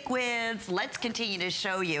 liquids. Let's continue to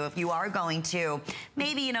show you if you are going to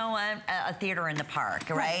maybe, you know, a theater in the park,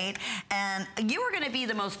 right? And you are going to be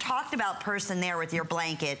the most talked about person there with your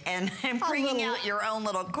blanket and bringing out your own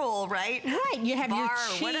little cool, right? Right. You have your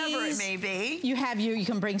cheese, whatever it may be. You have you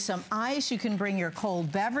can bring some ice. You can bring your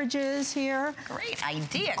cold beverages here. Great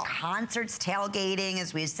idea. Concerts, tailgating,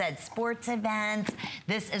 as we said, sports events.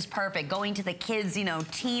 This is perfect. Going to the kids, you know,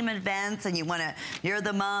 team events, and you're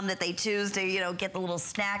the mom that they choose to, you know, get the little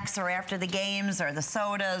snacks or after the games or the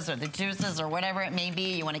sodas or the juices or whatever it may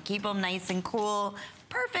be. You want to keep them nice and cool.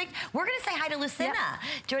 Perfect. We're going to say hi to Lucinda,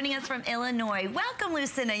 joining us from Illinois. Welcome,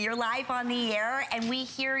 Lucinda. You're live on the air, and we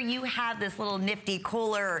hear you have this little nifty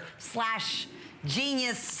cooler slash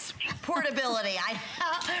genius portability.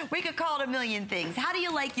 We could call it a million things. How do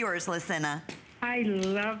you like yours, Lucinda? I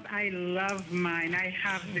love mine. I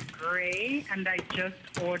have the gray, and I just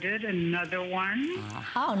ordered another one.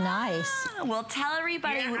 Oh, nice. Well, tell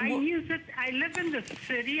everybody. Yeah, I use it. I live in the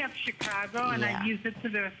city of Chicago, and I use it to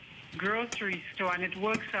the grocery store, and it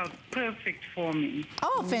works out perfect for me.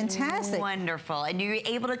 Oh, fantastic. Wonderful. And you're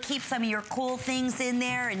able to keep some of your cool things in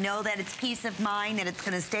there and know that it's peace of mind, that it's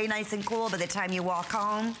going to stay nice and cool by the time you walk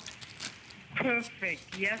home?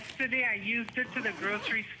 Perfect. Yesterday I used it to the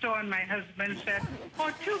grocery store, and my husband said,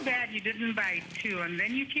 oh, too bad you didn't buy two. And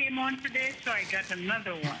then you came on today, so I got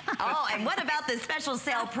another one. Oh, and what about the special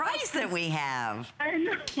sale price that we have? I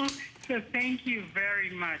know. So thank you very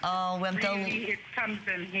much. Oh, well, really, it comes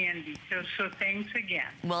in handy. So thanks again.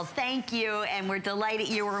 Well, thank you, and we're delighted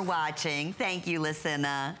you were watching. Thank you,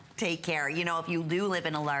 Lucinda. Take care. You know, if you do live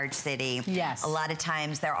in a large city, a lot of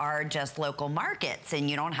times there are just local markets, and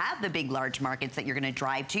you don't have the big, large markets that you're going to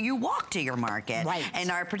drive to. You walk to your market. Right.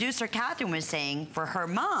 And our producer, Catherine, was saying for her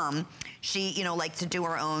mom, she, you know, likes to do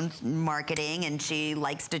her own marketing, and she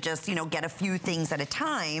likes to just, you know, get a few things at a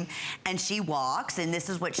time, and she walks, and this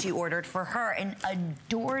is what she ordered for her, and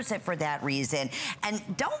adores it for that reason. And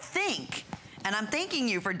don't think, and I'm thanking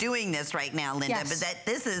you for doing this right now, Linda, but that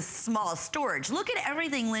this is small storage. Look at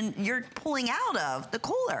everything you're pulling out of the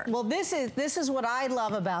cooler. Well, this is what I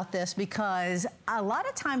love about this, because a lot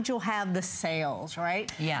of times you'll have the sales,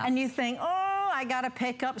 right? Yeah. And you think, oh, I got to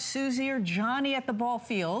pick up Susie or Johnny at the ball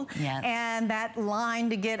field. Yes. And that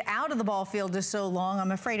line to get out of the ball field is so long,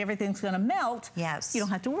 I'm afraid everything's going to melt. Yes. You don't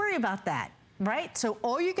have to worry about that. Right? So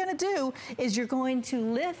all you're going to do is you're going to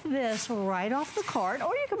lift this right off the cart,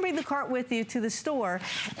 or you can bring the cart with you to the store.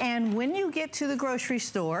 And when you get to the grocery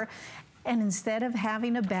store, And instead of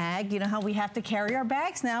having a bag, you know how we have to carry our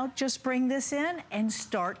bags now, just bring this in and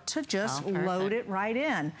start to just load it right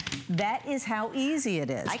in. That is how easy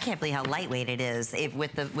it is. I can't believe how lightweight it is.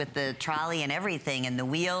 With the trolley and everything and the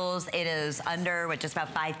wheels, it is under, what, just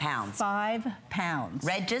about 5 pounds. 5 pounds.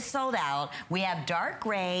 Red just sold out. We have dark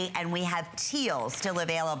gray and we have teal still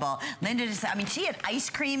available. Linda just, I mean, she had ice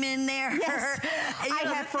cream in there. Yes.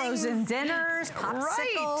 I have frozen dinners, popsicles.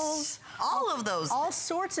 Right. All of those. All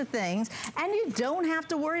sorts of things. And you don't have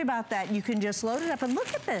to worry about that. You can just load it up. And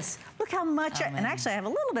look at this. Look how much, and actually I have a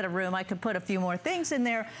little bit of room. I could put a few more things in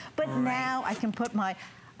there. But now I can put my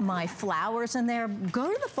flowers in there.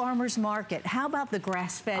 Go to the farmer's market. How about the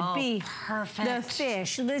grass-fed beef? Perfect. The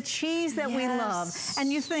fish, the cheese that we love.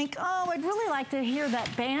 And you think, oh, I'd really like to hear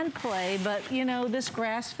that band play, but you know, this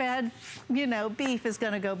grass-fed, you know, beef is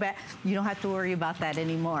gonna go back. You don't have to worry about that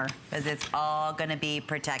anymore. Because it's all gonna be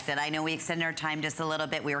protected. I know we extended our time just a little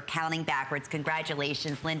bit. We were counting backwards.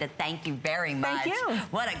 Congratulations, Linda. Thank you very much. Thank you.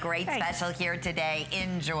 What a great special here today.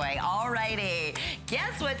 Enjoy. All righty.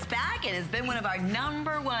 Guess what's back? It has been one of our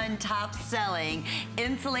 #1 top selling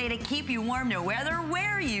insulated, keep you warm no matter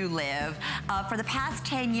where you live for the past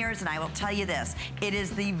 10 years. And I will tell you this, it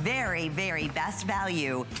is the very, very best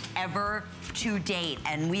value ever to date.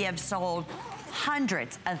 And we have sold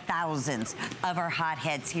hundreds of thousands of our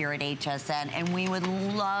hotheads here at HSN, and we would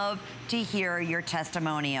love to hear your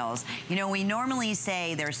testimonials. You know, we normally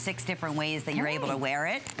say there's 6 different ways that you're able to wear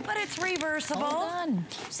it, but it's reversible. Hold on.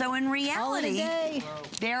 So in reality,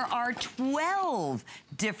 there are 12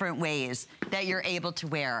 different ways that you're able to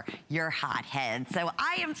wear your hothead. So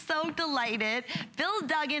I am so delighted. Bill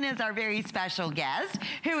Duggan is our very special guest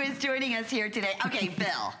who is joining us here today. Okay,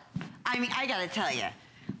 Bill, I mean, I gotta tell you,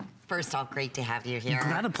 first off, great to have you here.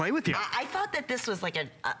 Glad to play with you. I thought that this was like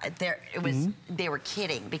they were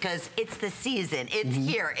kidding because it's the season. It's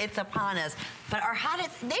here. It's upon us. But our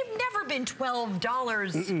hotheads, they've never been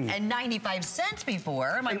 $12.95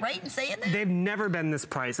 before. Am I right in saying that? They've never been this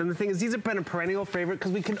price. And the thing is, these have been a perennial favorite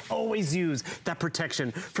because we can always use that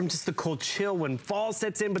protection from just the cold chill when fall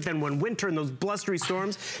sets in, but then when winter and those blustery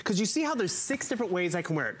storms. Because you see how there's 6 different ways I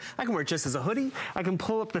can wear it. I can wear it just as a hoodie. I can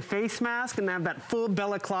pull up the face mask and have that full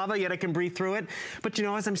balaclava, yet I can breathe through it. But you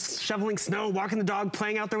know, as I'm shoveling snow, walking the dog,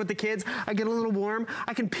 playing out there with the kids, I get a little warm.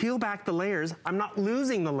 I can peel back the layers. I'm not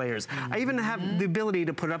losing the layers. I even have the ability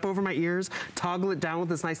to put it up over my ears, toggle it down with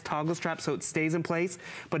this nice toggle strap so it stays in place.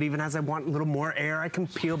 But even as I want a little more air, I can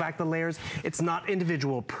peel back the layers. It's not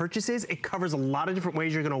individual purchases. It covers a lot of different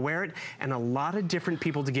ways you're gonna wear it and a lot of different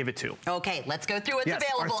people to give it to. Okay, let's go through what's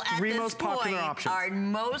available at this most popular point. options. Our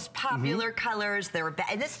most popular colors.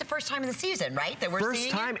 And this is the first time of the season, right? That we're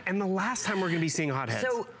seeing First time and the last time we're gonna be seeing hotheads.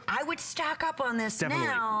 So I would stock up on this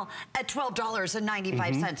now at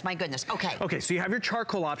 $12.95. My goodness. Okay. Okay, so you have your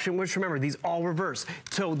charcoal option, which remember, these all reverse.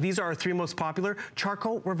 So these are our 3 most popular.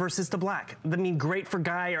 Charcoal reverses to black. I mean, great for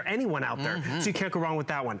Guy or anyone out there. So you can't go wrong with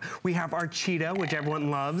that one. We have our cheetah, which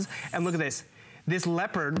everyone loves. And look at this. This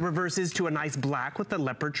leopard reverses to a nice black with the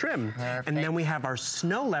leopard trim. Perfect. And then we have our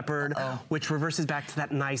snow leopard, which reverses back to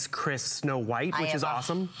that nice crisp snow white, which is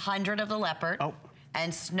awesome. 100 of the leopard.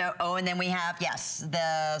 And snow, and then we have,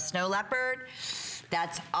 the snow leopard.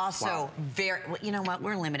 That's also very, you know what,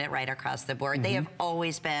 we're limited right across the board. They have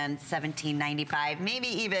always been $17.95, maybe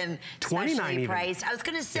even specially priced. I was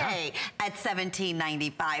gonna say at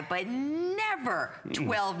 $17.95, but never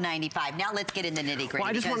 $12.95. Now let's get into nitty gritty. Well,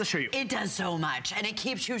 I just wanna show you. It does so much, and it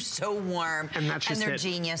keeps you so warm. And that's just they're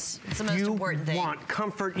genius. It's the most important thing. You want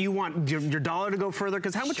comfort, you want your dollar to go further,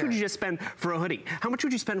 because how much would you just spend for a hoodie? How much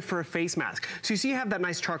would you spend for a face mask? So you see you have that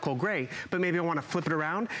nice charcoal gray, but maybe I wanna flip it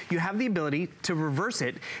around. You have the ability to reverse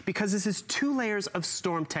it because this is 2 layers of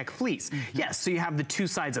Storm Tech fleece. Yes, so you have the 2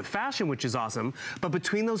 sides of fashion, which is awesome, but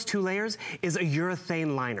between those 2 layers is a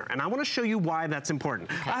urethane liner. And I wanna show you why that's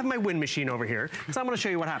important. I have my wind machine over here, so I'm gonna show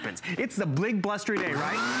you what happens. It's the big blustery day,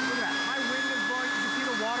 right? Look at that, my wind is blowing, you see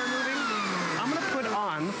the water moving? I'm gonna put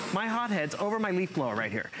on my hotheads over my leaf blower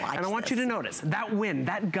right here. And I want you to notice, that wind,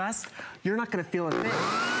 that gust, you're not gonna feel a thing.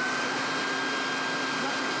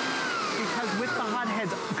 Because with the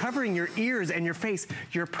hotheads covering your ears and your face,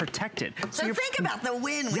 you're protected. So think about the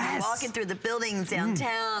wind when you're walking through the buildings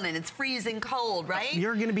downtown and it's freezing cold, right?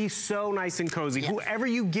 You're gonna be so nice and cozy, whoever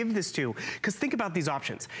you give this to. Because think about these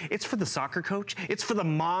options. It's for the soccer coach. It's for the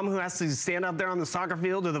mom who has to stand out there on the soccer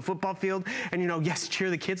field or the football field and, you know, yes, cheer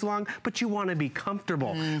the kids along, but you wanna be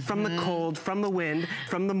comfortable from the cold, from the wind,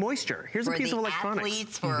 from the moisture. Here's a piece of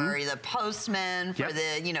electronics. For the athletes, for the postmen, for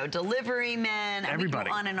the, you know, delivery men. Everybody.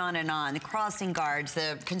 I mean, go on and on and on. on, the crossing guards,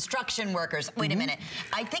 the construction workers. Wait a minute.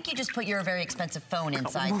 I think you just put your very expensive phone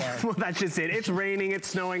inside there. Well, that's just it. It's raining, it's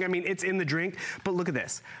snowing. I mean, it's in the drink. But look at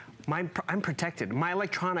this. I'm protected. My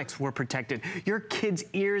electronics were protected. Your kid's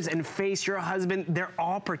ears and face, your husband, they're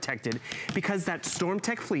all protected because that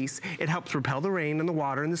StormTech fleece, it helps repel the rain and the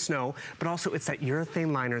water and the snow, but also it's that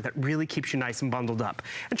urethane liner that really keeps you nice and bundled up.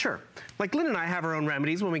 And sure, like Lynn and I have our own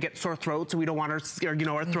remedies when we get sore throats and we don't want our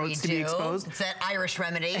throats to be exposed. It's that Irish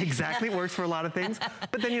remedy. Exactly, it works for a lot of things.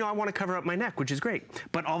 But then, I want to cover up my neck, which is great.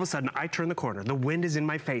 But all of a sudden, I turn the corner. The wind is in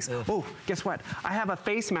my face. Oh, guess what? I have a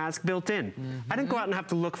face mask built in. I didn't go out and have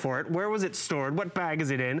to look for it. Where was it stored? What bag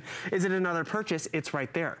is it in? Is it another purchase? It's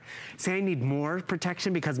right there. Say I need more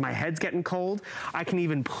protection because my head's getting cold. I can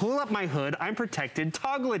even pull up my hood. I'm protected.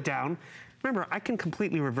 Toggle it down. Remember, I can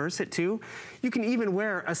completely reverse it too. You can even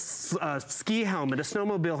wear a ski helmet, a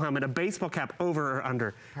snowmobile helmet, a baseball cap over or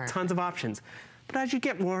under. Perfect. Tons of options. But as you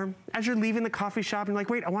get warm, as you're leaving the coffee shop, and you're like,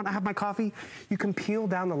 wait, I want to have my coffee, you can peel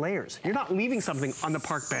down the layers. You're not leaving something on the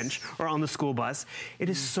park bench or on the school bus. It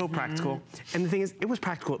is so practical. And the thing is, it was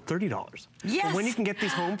practical at $30. Yes. But when you can get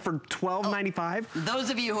these home for $12.95. Those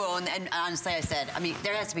of you who own, and honestly, I said, I mean,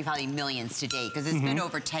 there has to be probably millions to date because it's been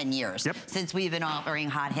over 10 years since we've been offering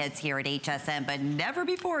hot hits here at HSN, but never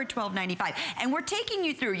before $12.95. And we're taking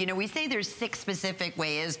you through, we say there's 6 specific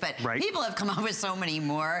ways, but people have come up with so many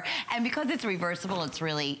more. And because it's reversible, it's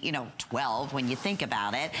really, 12 when you think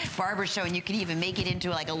about it. Barbara's showing you can even make it into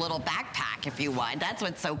like a little backpack if you want. That's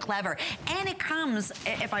what's so clever. And it comes,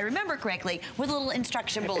 if I remember correctly, with a little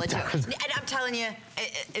instruction bullet too. And I'm telling you,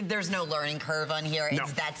 there's no learning curve on here.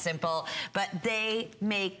 It's that simple. But they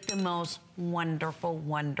make the most wonderful,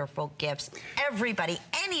 wonderful gifts. Everybody,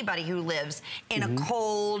 anybody who lives in a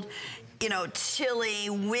cold,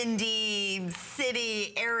 chilly, windy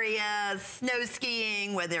city area, snow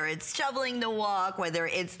skiing, whether it's shoveling the walk, whether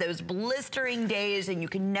it's those blistering days and you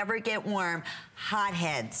can never get warm, Hot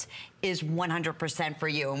Heads is 100% for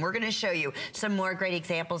you. And we're gonna show you some more great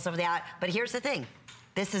examples of that. But here's the thing.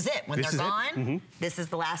 This is it. When they're gone, this is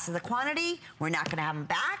the last of the quantity. We're not gonna have them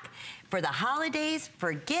back. For the holidays,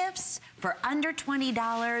 for gifts, for under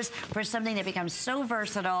 $20, for something that becomes so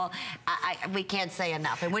versatile, we can't say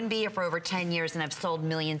enough. It wouldn't be here for over 10 years, and I've sold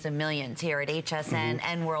millions and millions here at HSN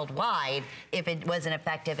and worldwide if it wasn't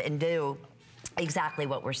effective and do exactly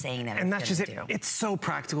what we're saying that and that's just it. Do. It's so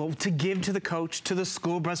practical to give to the coach, to the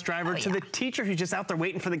school bus driver, to the teacher who's just out there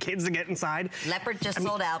waiting for the kids to get inside. Leopard just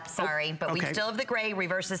sold out, sorry, but we still have the gray,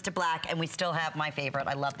 reverses to black, and we still have my favorite.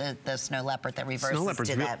 I love the snow leopard that reverses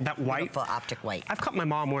to that white, beautiful optic white. I've caught my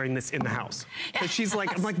mom wearing this in the house. So she's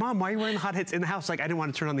like, I'm like, Mom, why are you wearing the hot hits in the house? Like, I didn't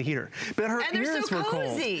want to turn on the heater. But her ears were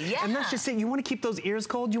cold. Yeah. And that's just it. You want to keep those ears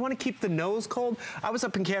cold. You want to keep the nose cold. I was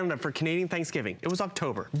up in Canada for Canadian Thanksgiving. It was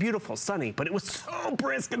October. Beautiful, sunny, but it was so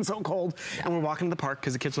brisk and so cold. And we're walking to the park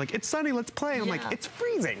because the kids are like, it's sunny, let's play. I'm like, it's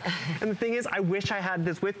freezing. And the thing is, I wish I had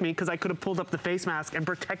this with me because I could have pulled up the face mask and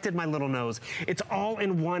protected my little nose. It's all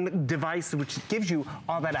in one device, which gives you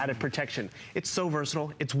all that added protection. It's so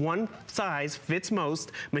versatile. It's one size, fits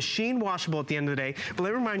most, machine washable at the end of the day. But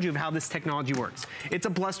let me remind you of how this technology works. It's a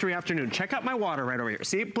blustery afternoon. Check out my water right over here.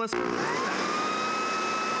 See it blister?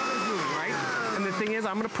 And the thing is,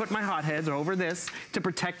 I'm gonna put my hot heads over this to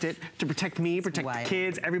protect it, to protect me, protect the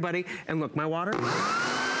kids, everybody. And look, my water.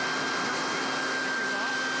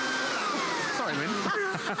 Sorry, Lynn.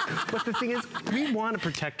 But the thing is, we wanna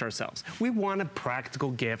protect ourselves. We want a practical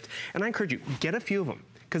gift. And I encourage you, get a few of them.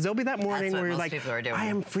 Because there'll be that morning where you're like, I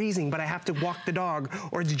am freezing, but I have to walk the dog.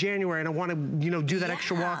 Or it's January and I wanna, do that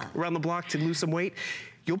extra walk around the block to lose some weight.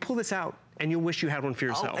 You'll pull this out and you'll wish you had one for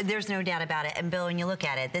yourself. Oh, there's no doubt about it. And Bill, when you look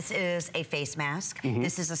at it, this is a face mask.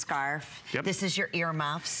 This is a scarf. This is your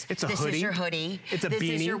earmuffs. It's a hoodie. This is your hoodie. It's a beanie. This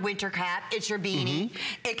is your winter cap. It's your beanie.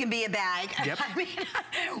 It can be a bag. I mean,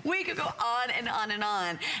 we could go on and on and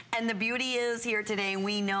on. And the beauty is here today,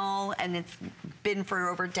 we know, and it's been for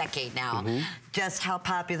over a decade now, just how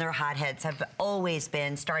popular hot heads have always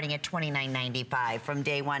been, starting at $29.95 from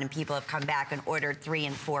day one, and people have come back and ordered 3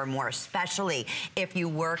 and 4 more, especially if you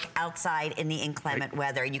work outside in the inclement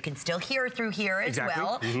weather. You can still hear through here as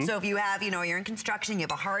well. So if you have, you're in construction, you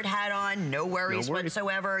have a hard hat on, no worries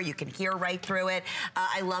whatsoever, you can hear right through it.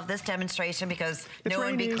 I love this demonstration because no one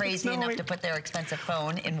would be crazy enough to put their expensive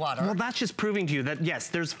phone in water. Well, that's just proving to you that, yes,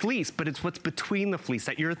 there's fleece, but it's what's between the fleece,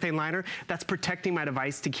 that urethane liner, that's protecting my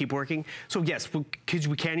device to keep working. So yes,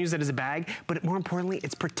 we can use it as a bag, but more importantly,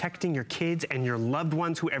 it's protecting your kids and your loved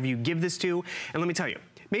ones, whoever you give this to. And let me tell you,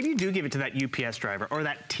 maybe you do give it to that UPS driver or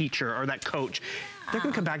that teacher or that coach. they're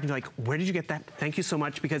gonna come back and be like, where did you get that? Thank you so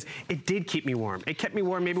much, because it did keep me warm. It kept me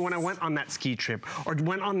warm maybe when I went on that ski trip or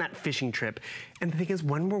went on that fishing trip. And the thing is,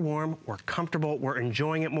 when we're warm, we're comfortable, we're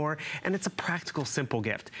enjoying it more, and it's a practical, simple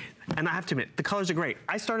gift. And I have to admit, the colors are great.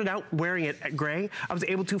 I started out wearing it at gray. I was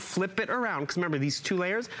able to flip it around, because remember, these 2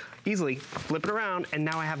 layers, easily flip it around, and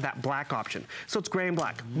now I have that black option. So it's gray and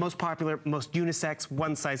black. Most popular, most unisex,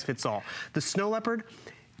 one size fits all. The snow leopard,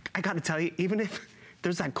 I gotta tell you, even if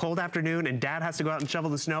there's that cold afternoon and Dad has to go out and shovel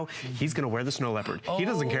the snow, he's gonna wear the snow leopard. He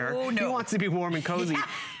doesn't care. No. He wants to be warm and cozy. Yes.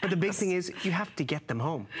 But the big thing is, you have to get them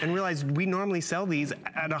home. And realize we normally sell these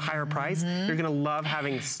at a higher price. You're gonna love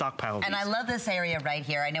having a stockpile of these. And I love this area right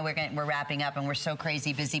here. I know we're wrapping up and we're so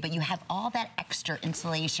crazy busy, but you have all that extra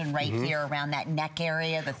insulation right here around that neck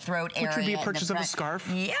area, the throat area. Which would be a purchase of a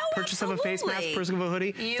scarf, purchase of a face mask, purchase of a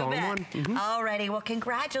hoodie. It's all in one. Alrighty, well,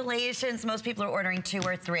 congratulations. Most people are ordering 2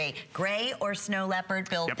 or 3. Gray or snow leopard.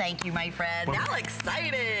 Bill, thank you, my friend. Now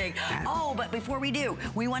exciting. Oh, but before we do,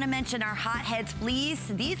 we want to mention our Hotheads fleece.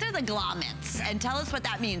 These are the glommets. And tell us what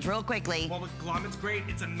that means real quickly. Well, the glommet's great.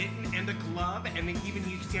 It's a mitten and a glove, and then even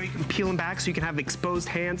you see how you can peel them back so you can have exposed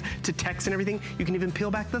hands to text and everything. You can even peel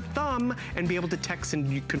back the thumb and be able to text and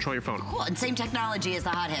you control your phone. Cool, and same technology as the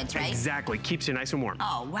Hotheads, right? Exactly, keeps you nice and warm.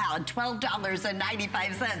 Oh, wow, and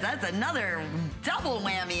 $12.95. That's another double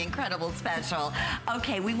whammy incredible special.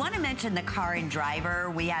 Okay, we want to mention the car and driver.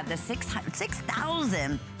 We have the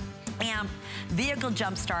 6,000 amp vehicle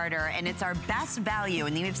jump starter, and it's our best value,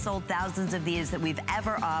 and we've sold thousands of these that we've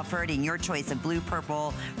ever offered in your choice of blue,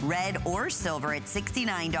 purple, red, or silver at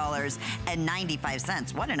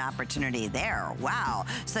 $69.95. What an opportunity there. Wow.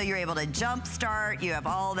 So you're able to jump start, you have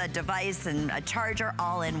all the device and a charger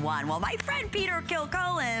all in one. Well, my friend Peter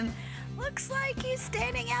Kilcullen looks like he's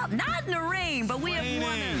standing out, not in the rain, but we have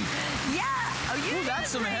one. Yeah. Oh, you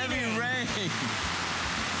that's some heavy rain.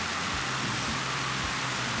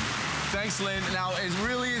 Thanks, Lynn. Now, it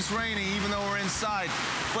really is raining, even though we're inside.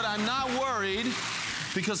 But I'm not worried,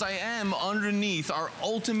 because I am underneath our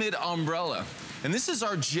ultimate umbrella. And this is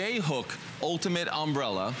our J-Hook ultimate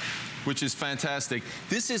umbrella, which is fantastic.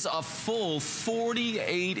 This is a full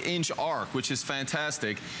 48-inch arc, which is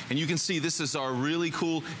fantastic. And you can see this is our really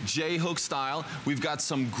cool J-hook style. We've got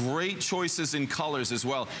some great choices in colors as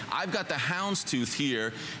well. I've got the houndstooth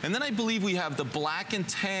here, and then I believe we have the black and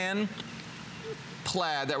tan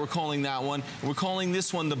plaid that we're calling that one. We're calling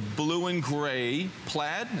this one the blue and gray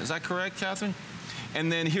plaid. Is that correct, Catherine?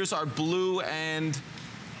 And then here's our blue and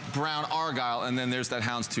brown argyle, and then there's that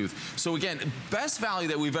houndstooth. So again, best value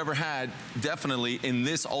that we've ever had, definitely, in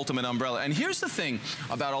this ultimate umbrella. And here's the thing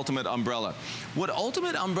about ultimate umbrella. What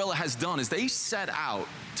ultimate umbrella has done is they set out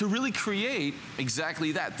to really create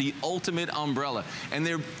exactly that, the ultimate umbrella. And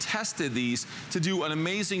they've tested these to do an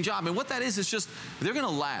amazing job. And what that is just, they're gonna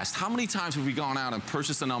last. How many times have we gone out and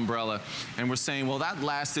purchased an umbrella and we're saying, well, that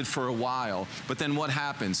lasted for a while, but then what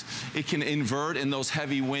happens? It can invert in those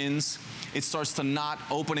heavy winds. It starts to not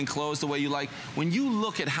open and close the way you like. When you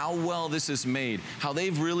look at how well this is made, how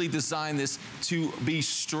they've really designed this to be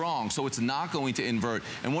strong, so it's not going to invert.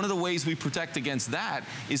 And one of the ways we protect against that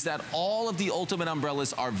is that all of the ultimate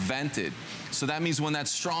umbrellas are vented. So that means when that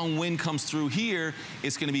strong wind comes through here,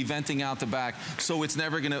 it's gonna be venting out the back, so it's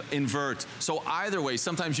never gonna invert. So either way,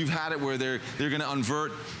 sometimes you've had it where they're gonna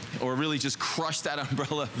invert or really just crush that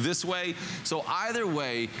umbrella this way. So either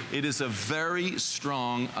way, it is a very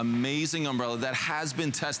strong, amazing umbrella that has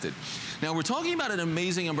been tested. Now we're talking about an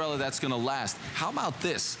amazing umbrella that's gonna last. How about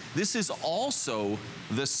this? This is also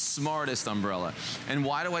the smartest umbrella. And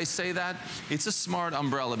why do I say that? It's a smart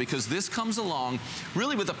umbrella because this comes along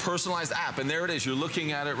really with a personalized app. And there it is, you're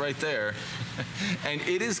looking at it right there. And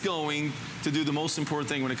it is going to do the most important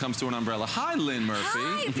thing when it comes to an umbrella. Hi, Lynn Murphy.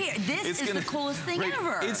 Hi, Peter. This is the coolest thing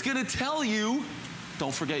ever. It's gonna tell you,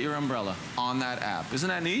 don't forget your umbrella on that app. Isn't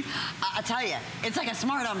that neat? I'll tell you, it's like a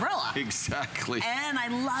smart umbrella. Exactly. And I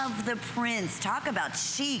love the prints. Talk about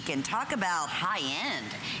chic and talk about high-end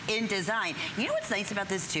in design. You know what's nice about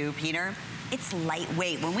this too, Peter? It's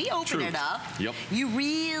lightweight. When we open it up, you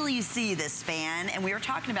really see the span, and we were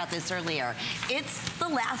talking about this earlier. It's the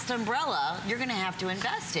last umbrella you're gonna have to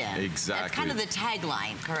invest in. Exactly. That's kind of the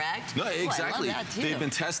tagline, correct? No, exactly. I love that too. They've been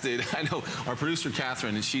tested. I know our producer,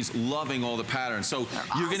 Catherine, and she's loving all the patterns. So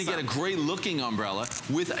you're gonna get a great looking umbrella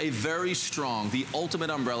with a very strong, the ultimate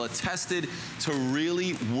umbrella, tested to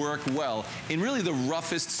really work well in really the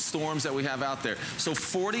roughest storms that we have out there. So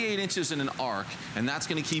 48 inches in an arc, and that's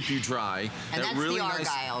gonna keep you dry. And that's really the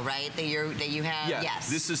argyle, right? That you have? Yeah, yes.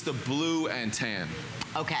 This is the blue and tan.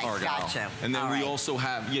 Okay, argyle. gotcha. And then we also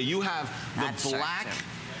have, you have that's the black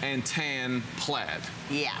and tan plaid.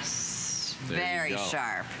 Yes. Very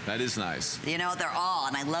sharp. That is nice. You know, they're all,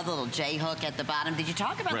 and I love the little J hook at the bottom. Did you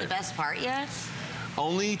talk about the best part yet?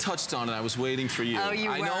 Only touched on it. I was waiting for you. Oh, you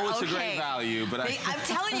were? I know it's a great value, but I'm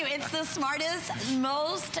telling you, it's the smartest,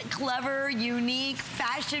 most clever, unique,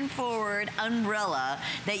 fashion-forward umbrella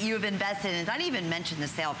that you have invested in. I didn't even mention the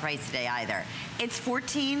sale price today either. It's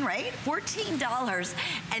 $14, right?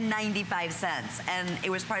 $14.95. And it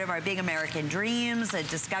was part of our Big American Dreams, a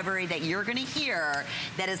discovery that you're going to hear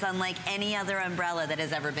that is unlike any other umbrella that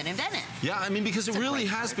has ever been invented. Yeah, I mean, because it really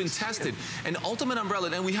has been tested. And Ultimate Umbrella,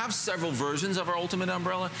 and we have several versions of our Ultimate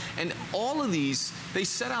Umbrella, and all of these, they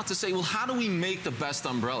set out to say, well, how do we make the best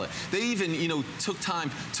umbrella? They even, you know, took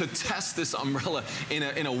time to test this umbrella in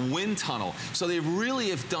a wind tunnel. So they really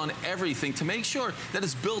have done everything to make sure that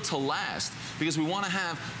it's built to last, because we want to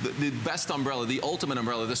have the best umbrella, the ultimate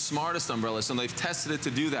umbrella, the smartest umbrella, so they've tested it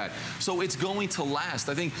to do that. So it's going to last.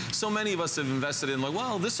 I think so many of us have invested in, like,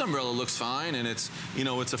 well, this umbrella looks fine, and it's, you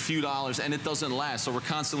know, it's a few dollars, and it doesn't last. So we're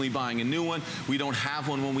constantly buying a new one. We don't have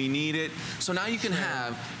one when we need it. So now you can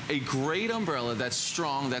have a great umbrella that's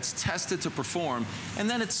strong, that's tested to perform, and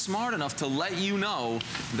then it's smart enough to let you know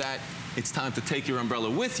that it's time to take your umbrella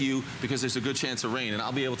with you because there's a good chance of rain, and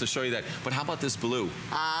I'll be able to show you that. But how about this blue?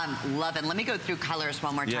 Love it. Let me go through colors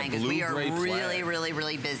one more time because we are really, really,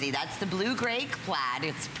 really busy. That's the blue-gray plaid.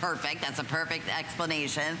 It's perfect. That's a perfect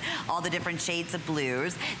explanation. All the different shades of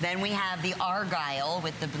blues. Then we have the argyle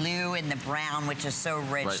with the blue and the brown, which is so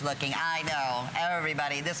rich looking. I know,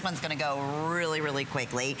 everybody. This one's going to go really, really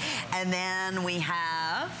quickly. And then we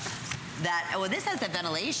have that, oh, this has the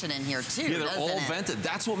ventilation in here too. Yeah, they're all vented.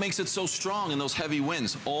 That's what makes it so strong in those heavy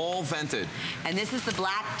winds. All vented. And this is the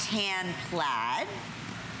black tan plaid.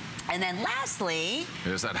 And then lastly,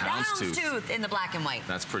 there's that houndstooth in the black and white.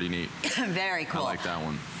 That's pretty neat. Very cool. I like that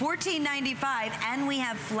one. $14.95, and we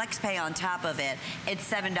have FlexPay on top of it. It's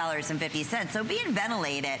 $7.50. So being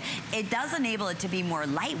ventilated, it does enable it to be more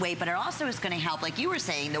lightweight, but it also is going to help, like you were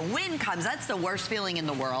saying, the wind comes. That's the worst feeling in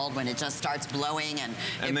the world when it just starts blowing and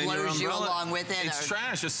it blows you along with it. It's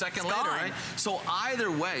trash a second later, right? So either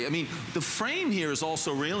way, I mean, the frame here is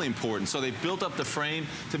also really important. So they built up the frame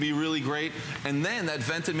to be really great, and then that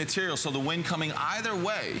vented material. So the wind coming either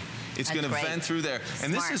way, it's going to vent through there.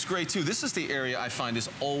 And this is great too. This is the area I find is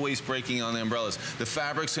always breaking on the umbrellas. The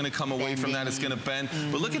fabric's going to come away from that. It's going to bend.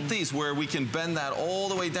 But look at these where we can bend that all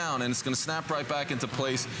the way down and it's going to snap right back into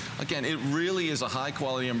place. Again, it really is a high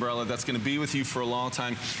quality umbrella that's going to be with you for a long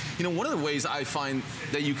time. You know, one of the ways I find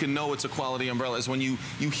that you can know it's a quality umbrella is when you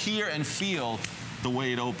hear and feel the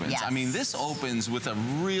way it opens. Yes. I mean, this opens with a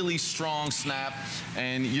really strong snap,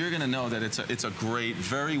 and you're going to know that it's a great,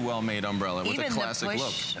 very well-made umbrella with a classic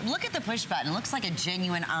look. Look at the push button. It looks like a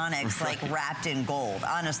genuine onyx, like wrapped in gold.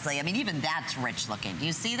 Honestly, I mean, even that's rich looking. Do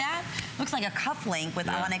you see that? Looks like a cufflink with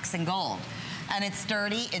onyx and gold. And it's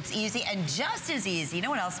sturdy, it's easy, and just as easy. You know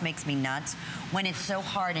what else makes me nuts? When it's so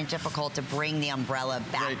hard and difficult to bring the umbrella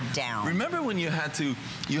back down. Remember when you had to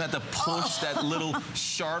push that little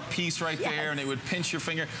sharp piece right there and it would pinch your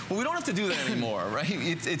finger? Well, we don't have to do that anymore, right?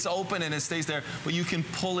 It's open and it stays there, but you can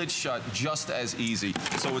pull it shut just as easy.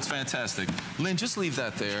 So it's fantastic. Lynn, just leave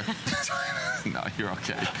that there. No, you're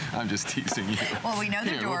okay. I'm just teasing you. Well, we know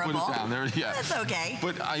they're durable. We'll put it down there. Yeah. That's okay.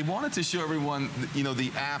 But I wanted to show everyone, you know,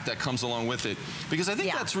 the app that comes along with it, because I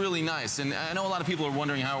think that's really nice. And I know a lot of people are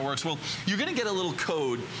wondering how it works. Well, you're going to get a little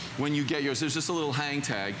code when you get yours. There's just a little hang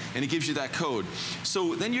tag, and it gives you that code.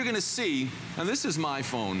 So then you're going to see, and this is my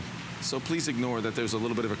phone, so please ignore that there's a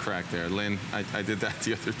little bit of a crack there. Lynn, I did that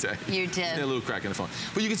the other day. You did. A little crack in the phone.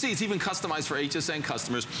 But you can see it's even customized for HSN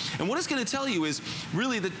customers. And what it's going to tell you is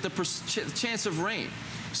really the chance of rain.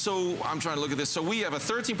 So I'm trying to look at this. So we have a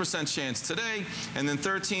 13% chance today, and then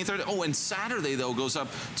 13, 30. Oh, and Saturday, though, goes up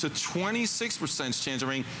to 26% chance of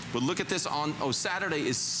rain. But look at this on, Saturday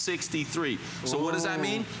is 63. So what does that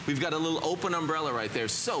mean? We've got a little open umbrella right there.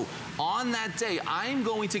 So on that day, I'm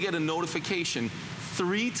going to get a notification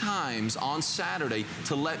 3 times on Saturday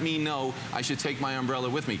to let me know I should take my umbrella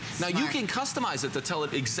with me. Now, you can customize it to tell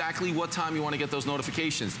it exactly what time you want to get those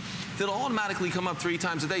notifications. They'll automatically come up 3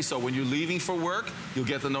 times a day. So when you're leaving for work, you'll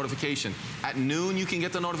get the notification. At noon, you can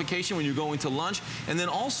get the notification when you're going to lunch, and then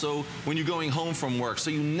also when you're going home from work.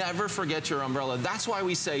 So you never forget your umbrella. That's why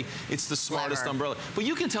we say it's the smartest umbrella. But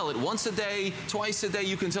you can tell it once a day, twice a day.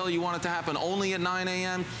 You can tell you want it to happen only at 9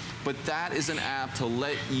 a.m. but that is an app to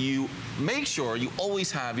let you make sure you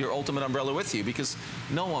always have your ultimate umbrella with you, because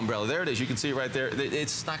no umbrella, there it is, you can see it right there.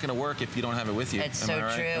 It's not going to work if you don't have it with you. It's so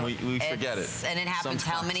right? true. We forget it. And it happens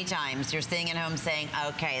how many times? You're sitting at home saying,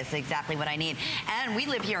 okay, it's exactly what I need. And we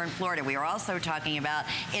live here in Florida. We are also talking about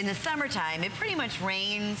in the summertime, it pretty much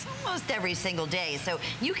rains almost every single day. So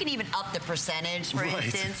you can even up the percentage, for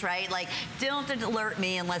instance, right? Like, don't alert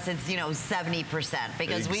me unless it's, 70%,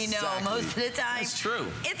 because we know most of the time that's true.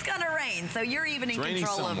 It's going to rain. So you're even in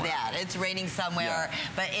control of that. It's raining somewhere,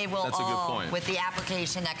 but it will that's a good point. With the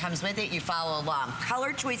application that comes with it, you follow along.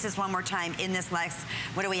 Color choices one more time in this next,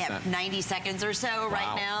 what do we have, 90 seconds or so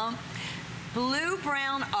right now? Blue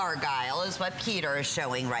Brown Argyle is what Peter is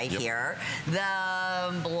showing right here.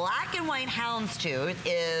 The black and white houndstooth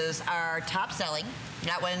is our top selling.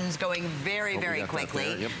 That one's going very, very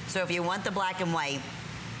quickly. So if you want the black and white,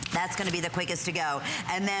 that's going to be the quickest to go.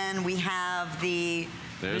 And then we have the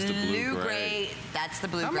There's the blue-gray. That's the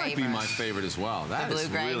blue-gray. That might be my favorite as well. That is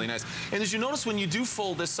really nice. And as you notice, when you do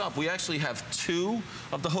fold this up, we actually have 2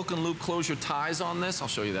 of the hook and loop closure ties on this. I'll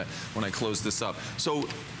show you that when I close this up. So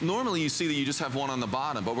normally you see that you just have one on the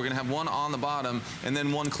bottom, but we're going to have one on the bottom and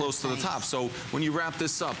then one close to the top. So when you wrap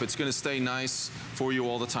this up, it's going to stay nice for you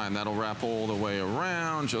all the time. That'll wrap all the way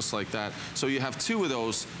around, just like that. So you have 2 of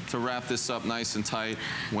those to wrap this up nice and tight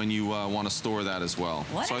when you want to store that as well.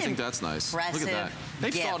 So I think that's nice. Look at that.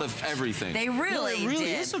 They thought of everything. They really did. It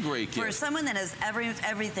really is a great gift. For someone that has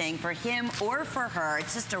everything, for him or for her,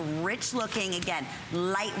 it's just a rich looking, again,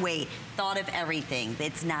 lightweight, thought of everything.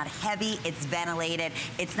 It's not heavy, it's ventilated,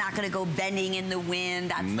 it's not going to go bending in the wind.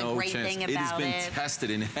 That's the great thing about it. It has been tested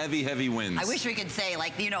in heavy, heavy winds. I wish we could say,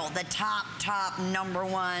 like, the top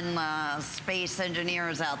 #1 space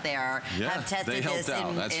engineers out there have tested this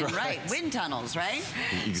in wind tunnels, right?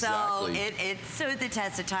 Exactly. So it stood the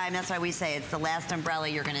test of time. That's why we say it's the last umbrella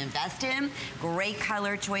you're going to invest in. Great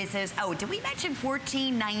color choices. Oh, did we mention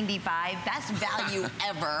 $14.95? Best value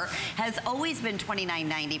ever. Has always been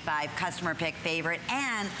 $29.95. Customer pick favorite.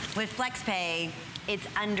 And with FlexPay, it's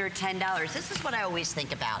under $10. This is what I always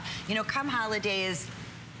think about. Come holidays,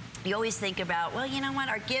 you always think about, well, you know what?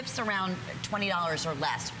 Our gifts around $20 or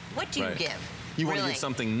less. What do you give? You want to give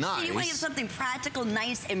something nice. You want to give something practical,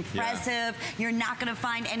 nice, impressive. You're not going to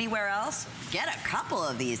find anywhere else. Get a couple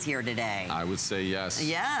of these here today. I would say yes.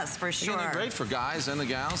 Yes, for sure. They're great for guys and the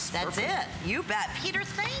gals. That's it. You bet. Peter,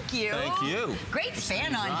 thank you. Thank you. Great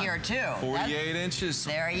span on here, too. 48 inches.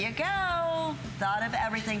 There you go. Thought of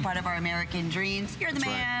everything, part of our American dreams. You're the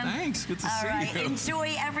man. Right. Thanks. Good to see you. All right.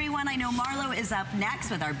 Enjoy, everyone. I know Marlo is up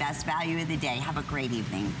next with our best value of the day. Have a great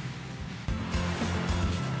evening.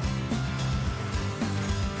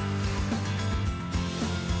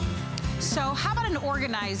 So how about an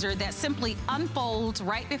organizer that simply unfolds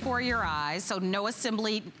right before your eyes, so no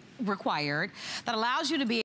assembly required, that allows you to be